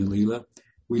in the Leela.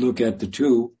 We look at the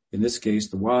two, in this case,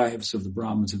 the wives of the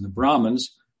Brahmins and the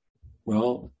Brahmins.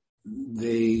 Well,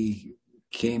 they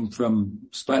came from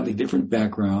slightly different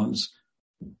backgrounds.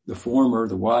 The former,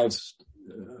 the wives,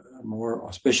 a more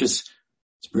auspicious,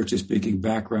 spiritually speaking,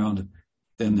 background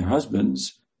than their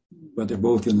husbands, but they're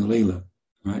both in the Leela,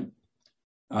 right?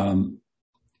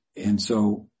 And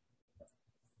so,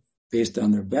 based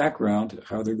on their background,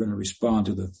 how they're going to respond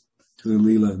to the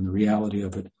Leela and the reality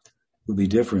of it will be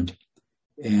different.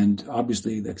 And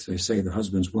obviously, as I say, the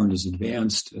husbands weren't as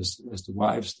advanced as the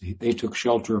wives. They took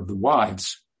shelter of the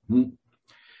wives.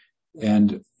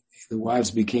 And the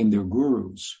wives became their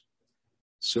gurus.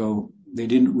 So they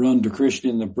didn't run to Krishna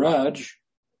in the Braj,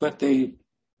 but they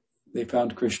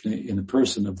found Krishna in the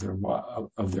person of their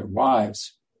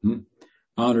wives,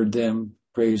 honored them,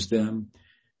 praised them,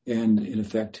 and in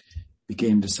effect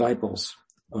became disciples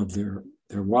of their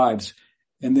wives.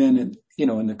 And then,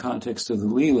 in the context of the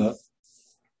Leela,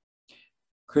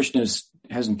 Krishna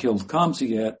hasn't killed Kamsa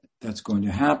yet. That's going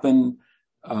to happen.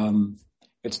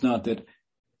 It's not that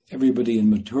everybody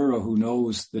in Mathura who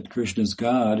knows that Krishna is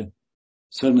God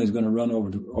suddenly is going to run over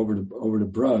to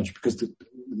Braj, because the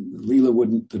Leela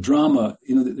wouldn't, the drama,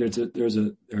 there's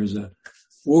a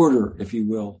order, if you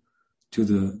will, to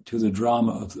the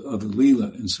drama of the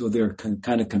Leela. And so they're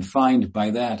kind of confined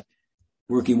by that,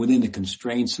 working within the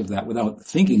constraints of that without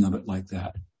thinking of it like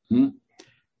that.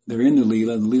 They're in the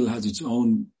Leela. The Leela has its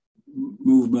own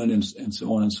movement and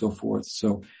so on and so forth.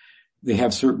 So they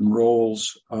have certain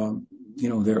roles.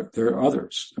 There are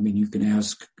others. I mean, you can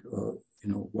ask,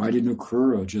 why didn't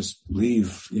Aghasura just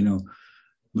leave,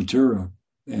 Mathura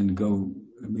and go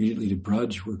immediately to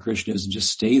Braj where Krishna is and just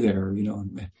stay there,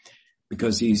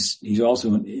 because he's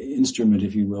also an instrument,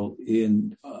 if you will,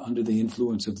 under the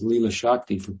influence of the Leela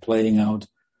Shakti for playing out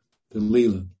the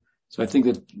Leela. So I think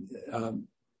that,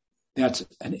 that's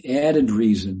an added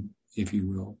reason, if you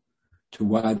will, to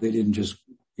why they didn't just,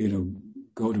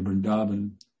 go to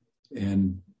Vrindavan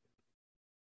and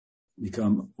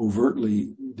become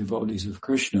overtly devotees of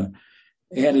Krishna,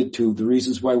 added to the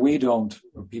reasons why we don't,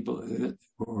 or people,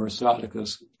 or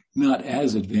sadhakas, not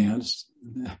as advanced.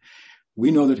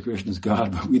 We know that Krishna is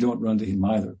God, but we don't run to him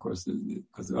either, of course,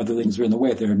 because other things are in the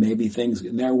way. There may be things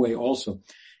in their way also,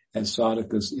 as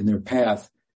sadhakas in their path.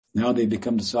 Now they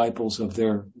become disciples of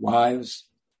their wives,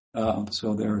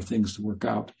 so there are things to work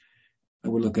out. I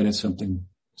would look at it something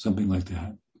like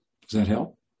that. Does that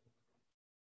help?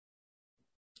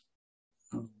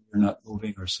 You're not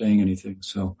moving or saying anything,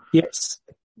 so. Yes.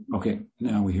 Okay,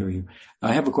 now we hear you.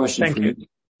 I have a question for you.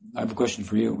 I have a question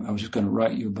for you. I was just going to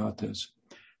write you about this.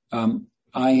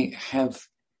 I have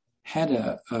had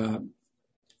a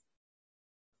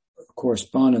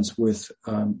correspondence with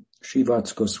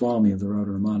Srivats Goswami of the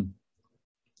Radharaman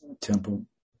Temple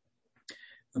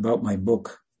about my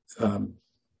book,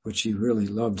 which he really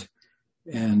loved,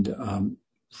 and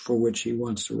for which he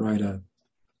wants to write a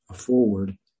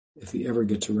foreword if he ever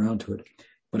gets around to it.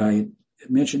 But I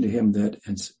mentioned to him that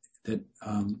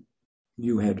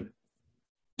you had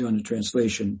done a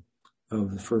translation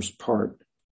of the first part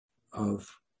of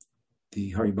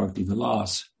the Hari Bhakti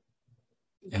Vilas,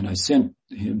 and I sent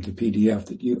him the PDF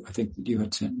that you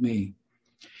had sent me.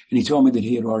 And he told me that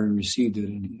he had already received it,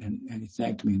 and he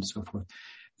thanked me and so forth.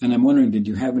 And I'm wondering, did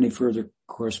you have any further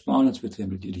correspondence with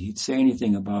him? Did he say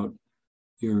anything about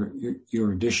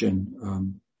your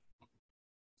edition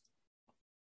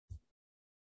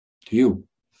to you?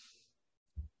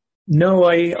 No,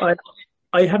 I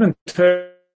haven't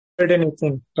heard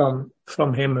anything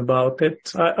from him about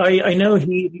it. I know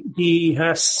he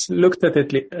has looked at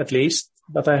it at least,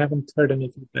 but I haven't heard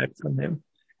anything back from him.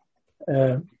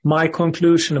 My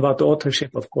conclusion about the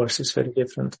authorship, of course, is very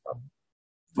different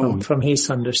from his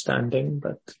understanding,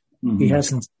 but he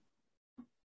hasn't.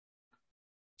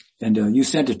 And you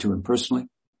sent it to him personally?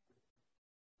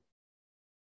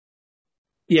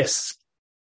 Yes.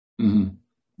 Mm-hmm.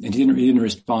 And he didn't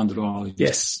respond at all?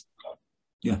 Yes.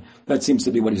 Yeah, that seems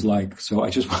to be what he's like. So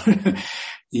I just wanted,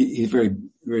 he's very,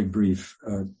 very brief,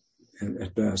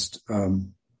 at best.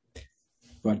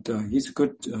 But he's a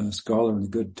good, scholar and a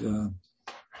good,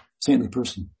 saintly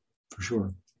person, for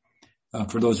sure.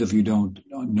 For those of you who don't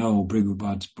know,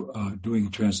 Brigubad's, doing a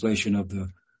translation of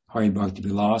the Hari Bhakti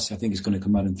Vilas. I think it's going to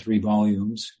come out in 3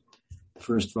 volumes. The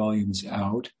first volume is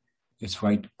out. It's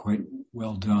quite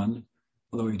well done.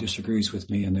 although he disagrees with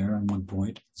me in there on one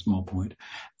point,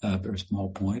 very small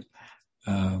point,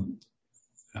 from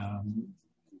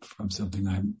something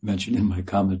I mentioned in my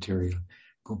commentary on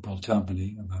Gopal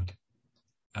Tampani about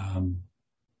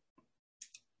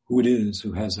who it is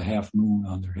who has a half moon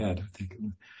on their head, I think.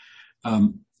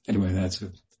 Anyway, that's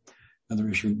another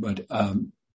issue. But I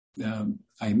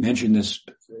mentioned this,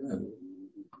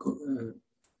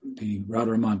 the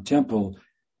Radharaman temple,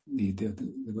 the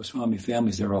Goswami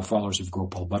families, they're all followers of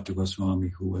Gopal Bhatta Goswami,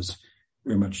 who was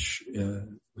very much,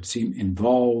 would seem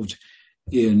involved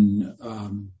in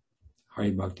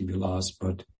Hari Bhakti Vilas,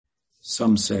 but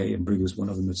some say, and Brigu is one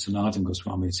of them, that Sanatana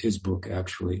Goswami, it's his book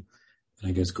actually, and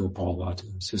I guess Gopal Bhatta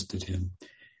assisted him.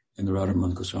 And the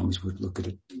Radharaman Goswamis would look at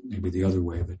it maybe the other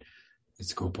way, but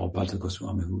it's Gopal Bhatta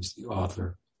Goswami who's the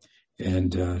author.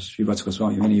 And Srivatsa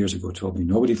Goswami many years ago told me,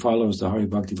 nobody follows the Hari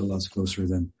Bhakti Vilas closer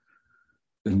than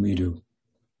we do.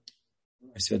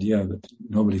 I said, yeah, but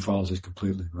nobody follows it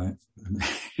completely, right?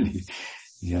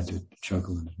 He had to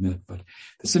chuckle and admit. But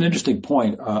it's an interesting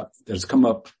point that has come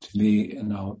up to me,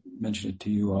 and I'll mention it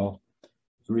to you all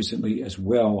recently as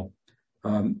well.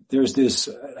 There's this,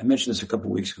 I mentioned this a couple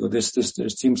of weeks ago, there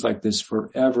seems like this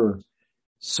forever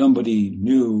somebody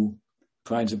new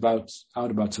finds out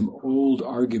about some old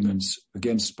arguments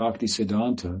against Bhakti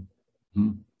Siddhanta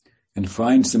and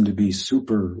finds them to be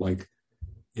super, like,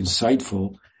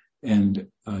 insightful and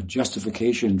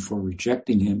justification for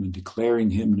rejecting him and declaring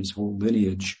him and his whole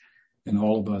lineage and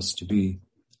all of us to be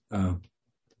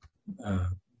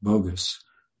bogus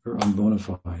or unbona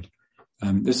fide.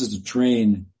 This is a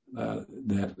train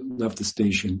that left the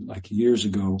station like years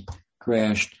ago,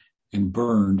 crashed and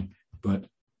burned, but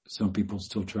some people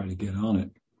still try to get on it.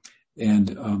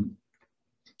 And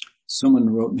someone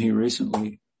wrote me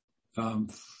recently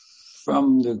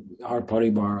from the Har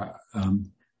Paribar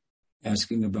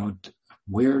asking about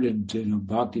where did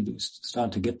Bhakti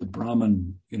start to get the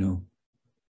Brahman, the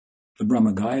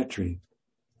Brahma-gayatri.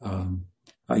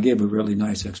 I gave a really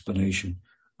nice explanation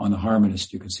on the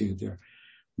Harmonist. You can see it there.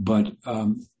 But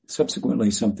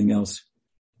subsequently, something else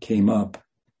came up,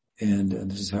 and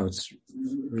this is how it's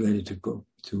related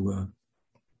to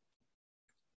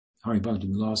Hari Bhakti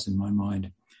Vilas in my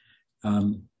mind.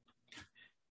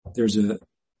 There's a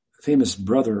famous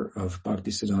brother of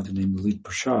Bhakti Siddhanta named Lalit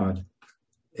Prasad,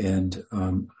 and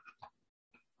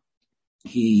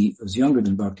he was younger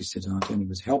than Bhakti Siddhanta, and he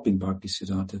was helping Bhakti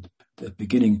Siddhanta at the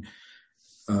beginning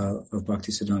of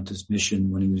Bhakti Siddhanta's mission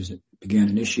when he began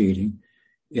initiating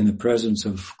in the presence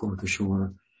of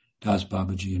Gaura-Kishore, Das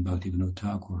Babaji, and Bhaktivinoda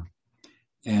Thakur.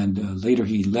 And later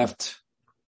he left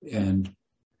and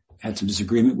had some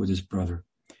disagreement with his brother.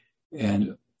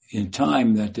 And in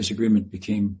time, that disagreement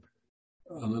became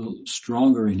a little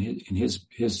stronger in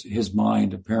his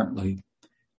mind, apparently.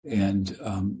 And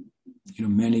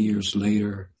many years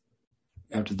later,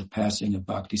 after the passing of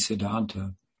Bhakti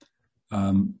Siddhanta,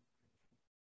 a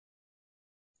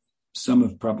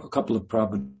couple of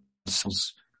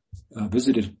Prabhupadas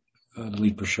visited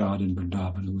Lalit Prasad in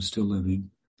Vrindavan, who was still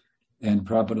living, and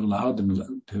Prabhupada allowed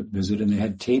them to visit, and they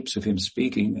had tapes of him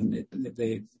speaking, and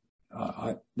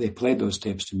they played those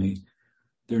tapes to me.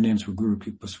 Their names were Guru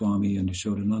Kripa Swami and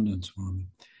Yashodanandan Swami.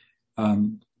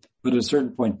 But at a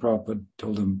certain point, Prabhupada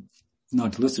told them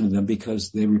not to listen to them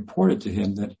because they reported to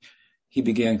him that he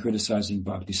began criticizing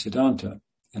Bhakti Siddhanta.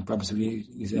 And Prabhupada said,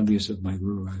 he's envious of my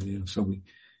guru, so we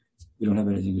don't have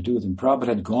anything to do with him. Prabhupada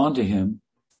had gone to him,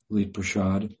 Lalit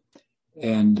Prasad,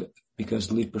 and because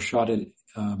Lalit Prasad had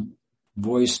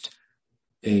voiced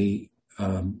a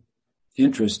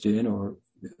interest in, or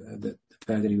the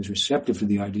fact that he was receptive to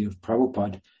the idea of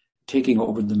Prabhupada taking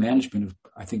over the management of,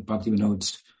 I think,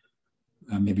 Bhaktivinoda's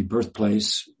maybe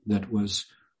birthplace that was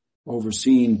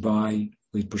overseen by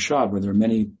Lalit Prasad, where there are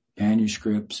many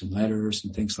manuscripts and letters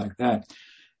and things like that.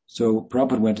 So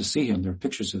Prabhupada went to see him. There are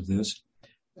pictures of this,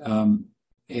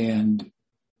 and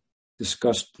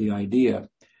discussed the idea.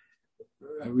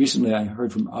 Recently, I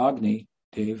heard from Agni,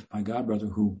 Dave, my godbrother,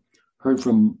 who heard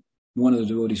from one of the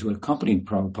devotees who had accompanied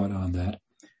Prabhupada on that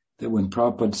when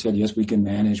Prabhupada said, yes, we can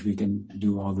manage, we can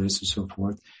do all this and so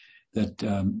forth, that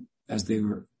as they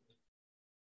were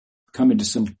coming to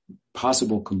some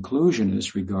possible conclusion in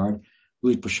this regard,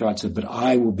 Lalit Prasad said, but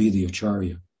I will be the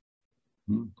Acharya.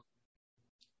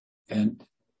 And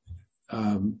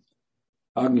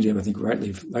Agnidev, I think,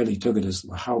 rightly took it as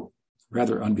how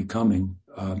rather unbecoming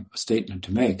a statement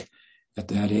to make at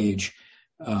that age.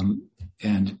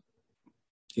 And,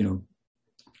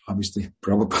 obviously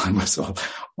Prabhupada was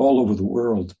all over the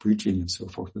world preaching and so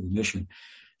forth with the mission.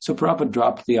 So Prabhupada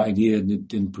dropped the idea and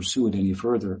didn't pursue it any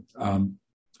further.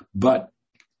 But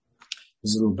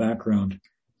as a little background,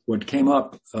 what came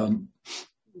up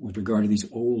with regard to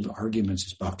these old arguments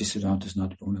is Bhaktisiddhanta is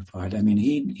not bona fide. I mean,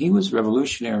 he was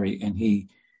revolutionary, and he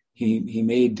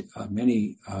made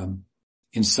many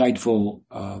insightful.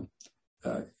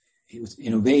 He was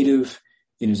innovative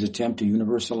in his attempt to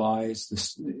universalize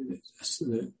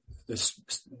the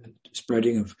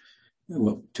spreading of,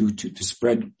 to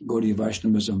spread Gaudiya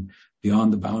Vaishnavism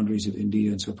beyond the boundaries of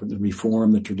India and so forth, to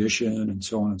reform the tradition and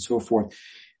so on and so forth.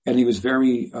 And he was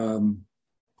very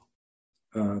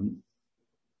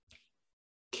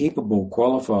capable,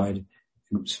 qualified,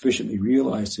 and sufficiently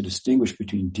realized to distinguish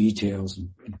between details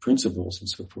and principles and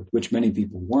so forth, which many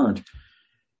people weren't.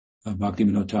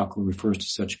 Bhaktivinoda Thakur refers to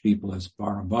such people as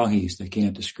Bharabahis. They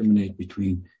can't discriminate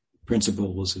between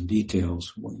principles and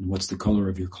details. What's the color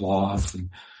of your cloth? And,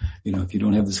 if you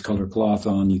don't have this color cloth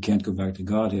on, you can't go back to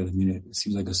Godhead. I mean, it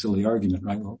seems like a silly argument,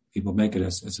 right? Well, people make it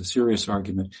as a serious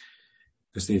argument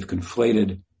because they've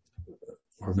conflated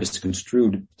or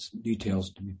misconstrued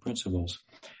details to be principles.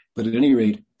 But at any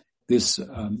rate, this,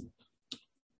 an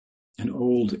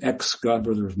old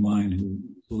ex-godbrother of mine who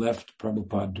left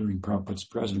Prabhupada during Prabhupada's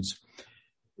presence,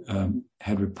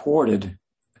 had reported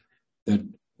that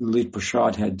Lalit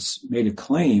Prasad had made a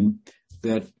claim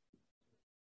that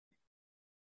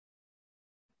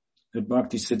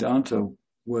Bhaktisiddhanta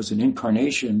was an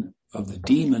incarnation of the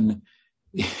demon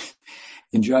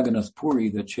in Jagannath Puri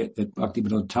that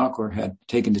Bhaktivinoda Thakur had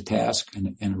taken to task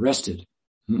and arrested.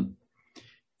 And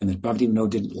that Bhaktivinoda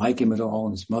didn't like him at all,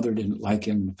 and his mother didn't like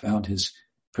him, and found his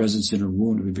presence in her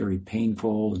womb to be very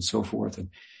painful and so forth. And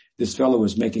this fellow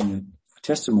was making a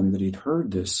testimony that he'd heard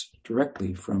this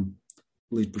directly from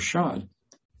Lalit Prasad.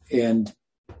 And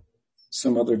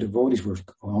some other devotees were,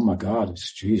 oh my God,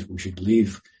 geez, we should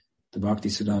leave the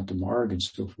Bhaktisiddhanta Marg and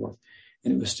so forth.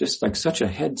 And it was just like such a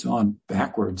heads-on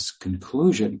backwards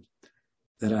conclusion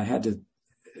that I had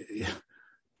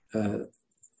to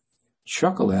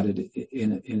chuckle at it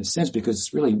in a sense, because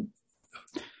it's really,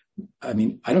 I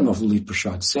mean, I don't know if Lalit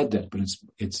Prasad said that, but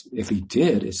it's if he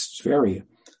did, it's very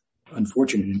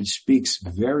unfortunate, and it speaks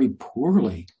very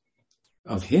poorly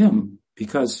of him,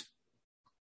 because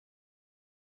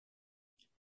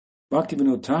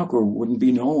Bhaktivinoda Thakur wouldn't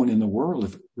be known in the world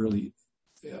if really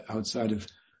outside of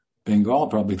Bengal,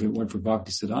 probably, if it weren't for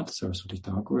Bhaktisiddhanta Saraswati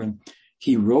Thakur. And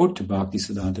he wrote to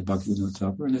Bhaktivinoda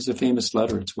Thakur, and there's a famous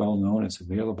letter. It's well known. It's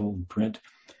available in print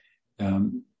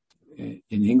in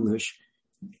English,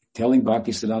 telling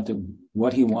Bhaktisiddhanta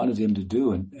what he wanted him to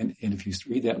do. And if you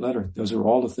read that letter, those are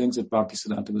all the things that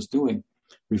Bhaktisiddhanta was doing: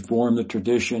 reform the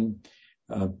tradition,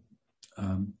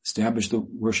 establish the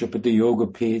worship at the Yoga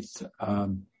Pith,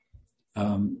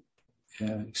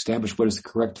 establish what is the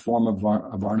correct form of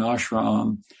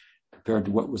Varnashram compared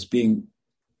to what was being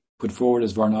put forward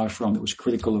as Varnashram that was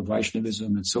critical of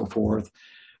Vaishnavism and so forth.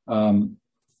 And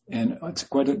it's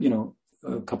quite a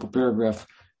couple paragraph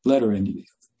letter, and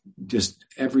just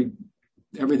everything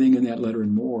in that letter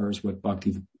and more is what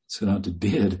Bhaktisiddhanta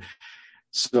did.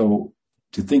 So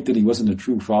to think that he wasn't a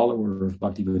true follower of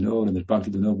Bhaktivinoda and that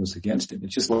Bhaktivinoda was against him,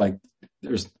 it's just like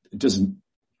it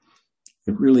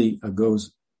really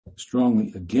goes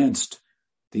strongly against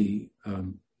the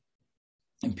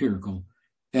empirical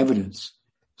evidence.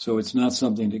 So it's not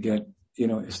something to get,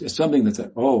 it's something that's,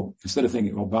 instead of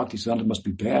thinking, Bhaktisiddhanta must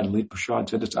be bad, Lalit Prasad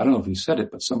said this. I don't know if he said it,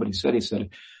 but somebody said he said it.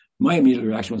 My immediate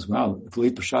reaction was, wow, if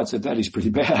Lalit Prasad said that, he's pretty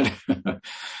bad.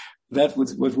 That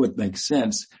would make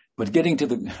sense. But getting to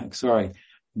I've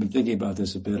been thinking about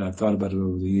this a bit. I've thought about it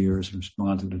over the years and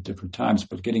responded at different times.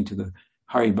 But getting to the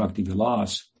Hari Bhakti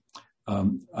Vilas,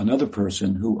 another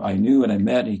person who I knew and I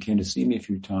met, and he came to see me a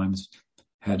few times,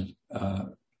 had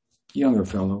younger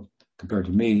fellow compared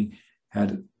to me,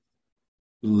 had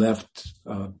left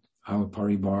our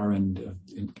Paribar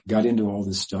and got into all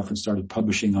this stuff and started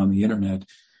publishing on the internet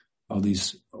all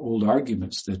these old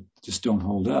arguments that just don't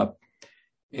hold up.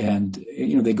 And,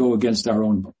 they go against our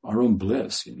own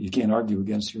bliss. You can't argue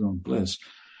against your own bliss.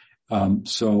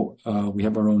 So we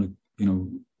have our own,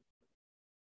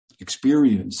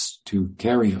 experience to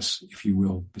carry us, if you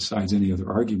will, besides any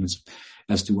other arguments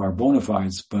as to our bona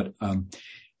fides. But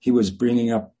he was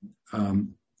bringing up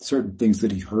certain things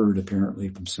that he heard apparently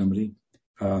from somebody,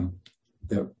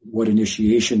 that what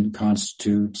initiation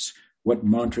constitutes, what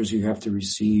mantras you have to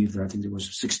receive. I think there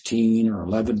was 16 or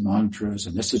 11 mantras,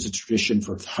 and this is a tradition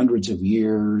for hundreds of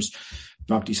years.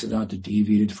 Bhaktisiddhanta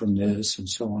deviated from this, and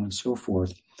so on and so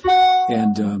forth.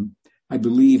 And I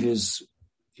believe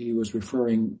he was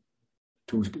referring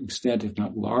to an extent, if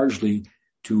not largely,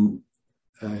 to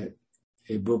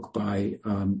a book by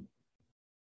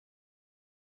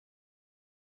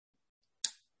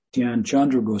Dhyan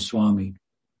Chandra Goswami,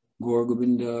 Gaur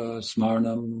Govinda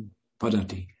Smarnam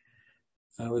Padati.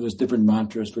 Where there's different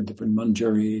mantras for different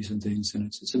manjaris and things, and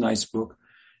it's a nice book,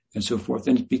 and so forth.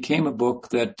 And it became a book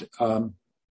that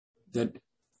that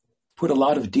put a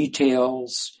lot of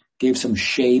details, gave some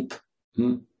shape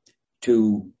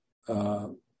to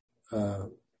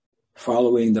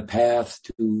following the path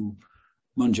to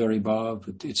Manjari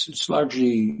Bhav. It's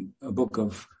largely a book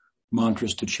of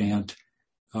mantras to chant,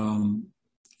 and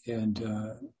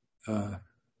a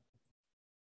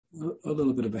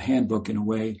little bit of a handbook in a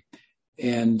way.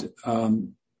 And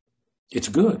it's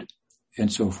good,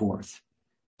 and so forth.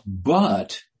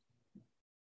 But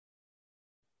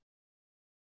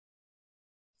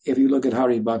if you look at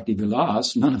Hari Bhakti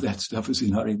Vilas, none of that stuff is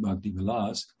in Hari Bhakti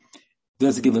Vilas.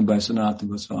 That's given by Sanatana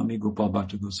Goswami, Gopal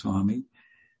Bhatta Goswami.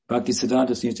 Bhakti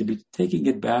Siddhanta seems to be taking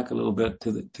it back a little bit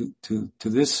to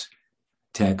this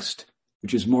text,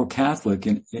 which is more Catholic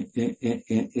in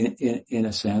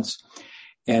a sense.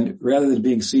 And rather than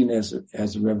being seen as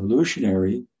a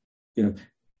revolutionary,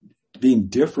 being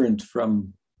different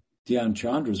from Dhyan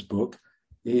Chandra's book,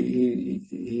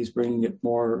 he's bringing it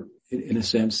more, in a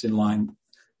sense, in line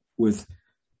with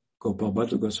Gopal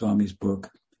Bhatta Goswami's book.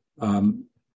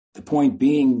 The point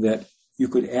being that you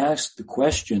could ask the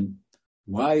question,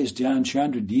 why is Dhyan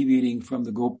Chandra deviating from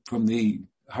the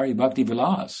Hari Bhakti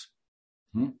Vilas?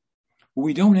 Well,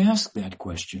 we don't ask that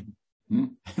question.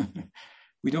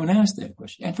 We don't ask that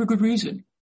question, and for good reason,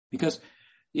 because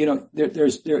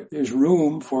there's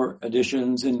room for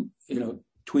additions and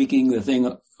tweaking the thing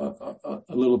a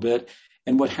little bit.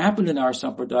 And what happened in our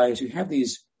sampradaya is you have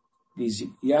these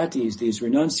yatis, these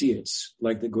renunciates,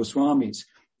 like the Goswamis.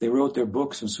 They wrote their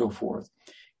books and so forth,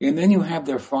 and then you have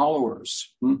their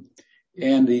followers,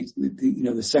 and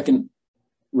the second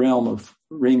realm of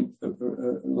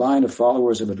line of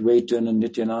followers of Advaita and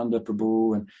Nityananda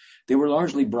Prabhu, and they were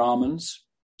largely Brahmins.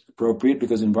 Appropriate,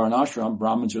 because in Varnashram,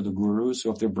 Brahmins are the gurus.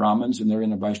 So if they're Brahmins and they're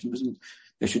in a Vaishnavism,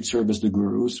 they should serve as the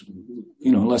gurus,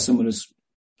 unless someone is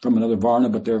from another Varna,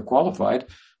 but they're qualified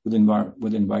within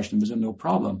Vaishnavism, no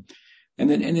problem. And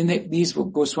then these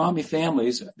Goswami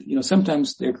families,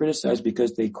 sometimes they're criticized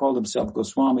because they call themselves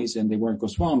Goswamis and they weren't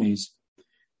Goswamis.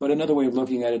 But another way of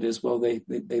looking at it is, well, they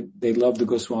love the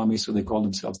Goswamis, so they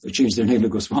changed their name to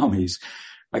Goswamis.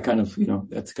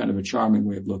 That's kind of a charming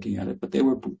way of looking at it. But they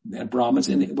were Brahmins,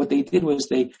 and what they did was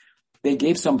they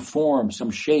gave some form,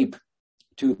 some shape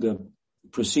to the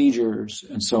procedures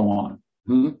and so on.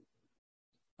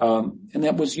 And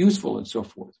that was useful and so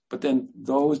forth. But then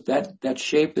that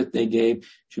shape that they gave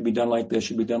should be done like this,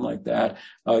 should be done like that.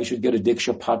 You should get a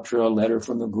Diksha Patra, a letter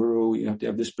from the Guru. You have to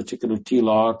have this particular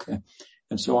tilak,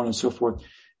 and so on and so forth.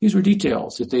 These were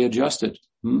details that they adjusted,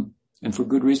 and for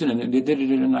good reason, and they did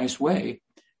it in a nice way.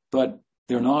 But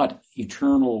they're not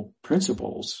eternal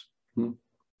principles,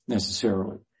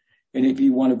 necessarily. And if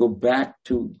you want to go back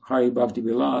to Hari Bhakti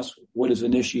Vilas, what is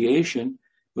initiation?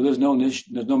 Well, there's no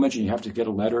mention. You have to get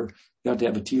a letter. You have to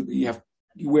have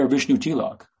you wear Vishnu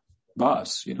tilak,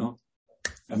 bas.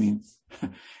 I mean,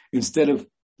 instead of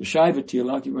the Shaiva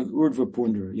tilak, you wear the Urdhva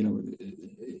Pundra.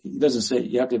 He doesn't say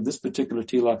you have to have this particular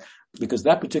tilak because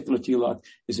that particular tilak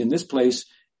is in this place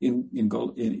in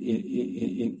Goloka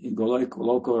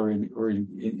or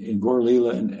in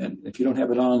Gaur-lila, and if you don't have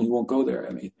it on, you won't go there.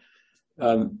 I mean,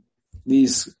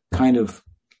 these kind of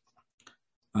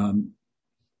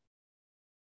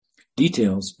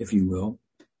details, if you will,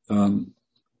 can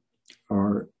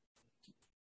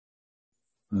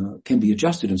be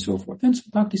adjusted and so forth. And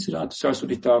Bhaktisiddhanta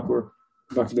Saraswati Thakur,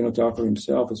 Bhaktivinoda Thakur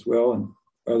himself as well, and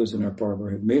others in our Parva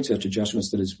have made such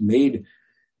adjustments that has made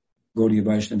Gaudiya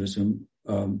Vaishnavism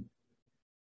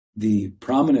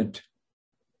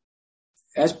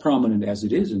as prominent as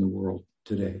it is in the world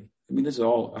today. I mean, this is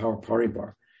all our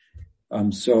paribar.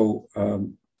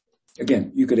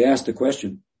 Again, you could ask the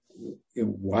question,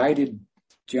 why did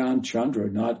Dhyan Chandra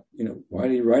why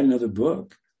did he write another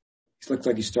book? He looks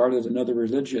like he started another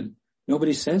religion.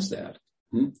 Nobody says that.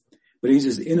 But he's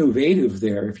as innovative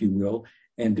there, if you will,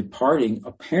 and departing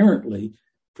apparently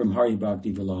from Hari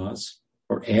Bhakti Vilas,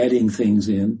 or adding things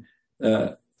in,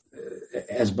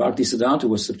 as Bhakti Siddhanta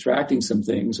was subtracting some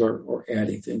things or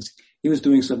adding things. He was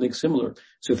doing something similar.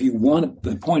 So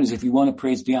the point is, if you want to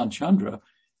praise Dhyan Chandra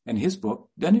and his book,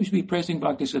 then you should be praising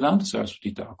Bhakti Siddhanta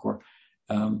Saraswati Thakur,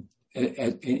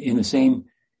 in the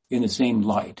same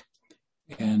light.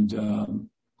 And,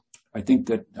 I think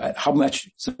that how much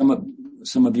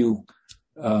some of you,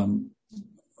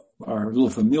 are a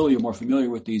little more familiar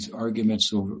with these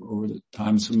arguments over the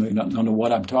time. Some may not know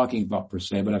what I'm talking about per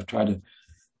se, but I've tried to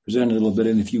present it a little bit.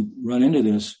 And if you run into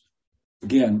this,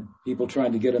 again, people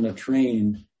trying to get on a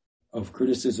train of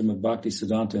criticism of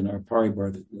Bhaktisiddhanta in our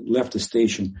Paribar that left the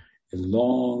station a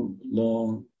long,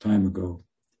 long time ago.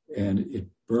 And it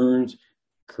burned,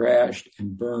 crashed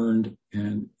and burned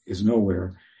and is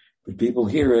nowhere. But people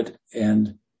hear it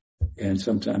and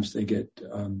sometimes they get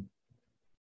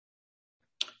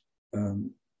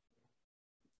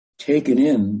taken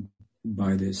in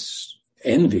by this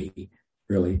envy,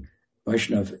 really,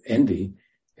 Vaishnava envy,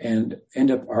 and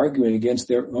end up arguing against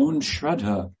their own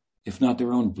shraddha, if not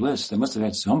their own bliss. They must have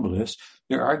had some bliss.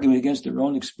 They're arguing against their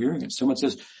own experience. Someone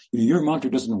says, your mantra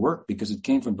doesn't work because it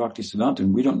came from Bhaktisiddhanta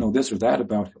and we don't know this or that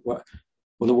about what.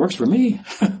 Well, it works for me.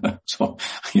 So,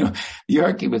 the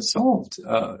argument's solved,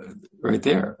 right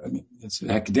there. I mean, it's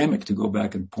academic to go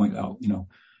back and point out,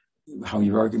 how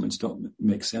your arguments don't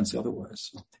make sense otherwise.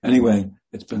 So, anyway,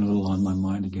 it's been a little on my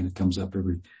mind again. It comes up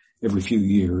every few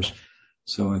years.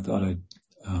 So I thought it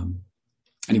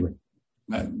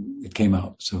came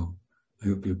out. So I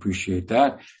hope you appreciate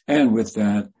that. And with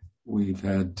that, we've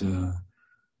had,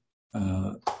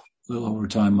 a little over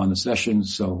time on the session,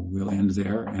 so we'll end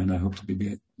there, and I hope to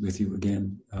be with you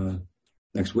again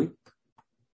next week.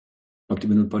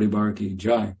 Bhaktivinoda Paribar ki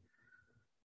Jai.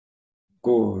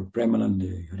 Gaur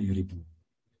Premanande Hari Hari Bol.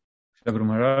 Guru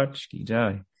Maharaj ki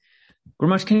Jai. Guru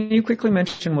Maharaj, can you quickly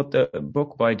mention what the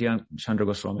book by Dhyan Chandra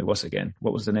Goswami was again?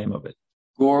 What was the name of it?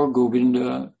 Gaur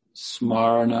Govinda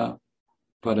Smarana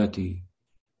Padati.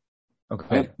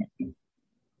 Okay.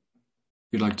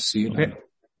 You'd like to see it? Okay.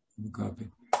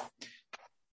 Copy.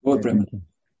 Gaur Premanande.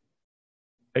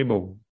 Hari Bol.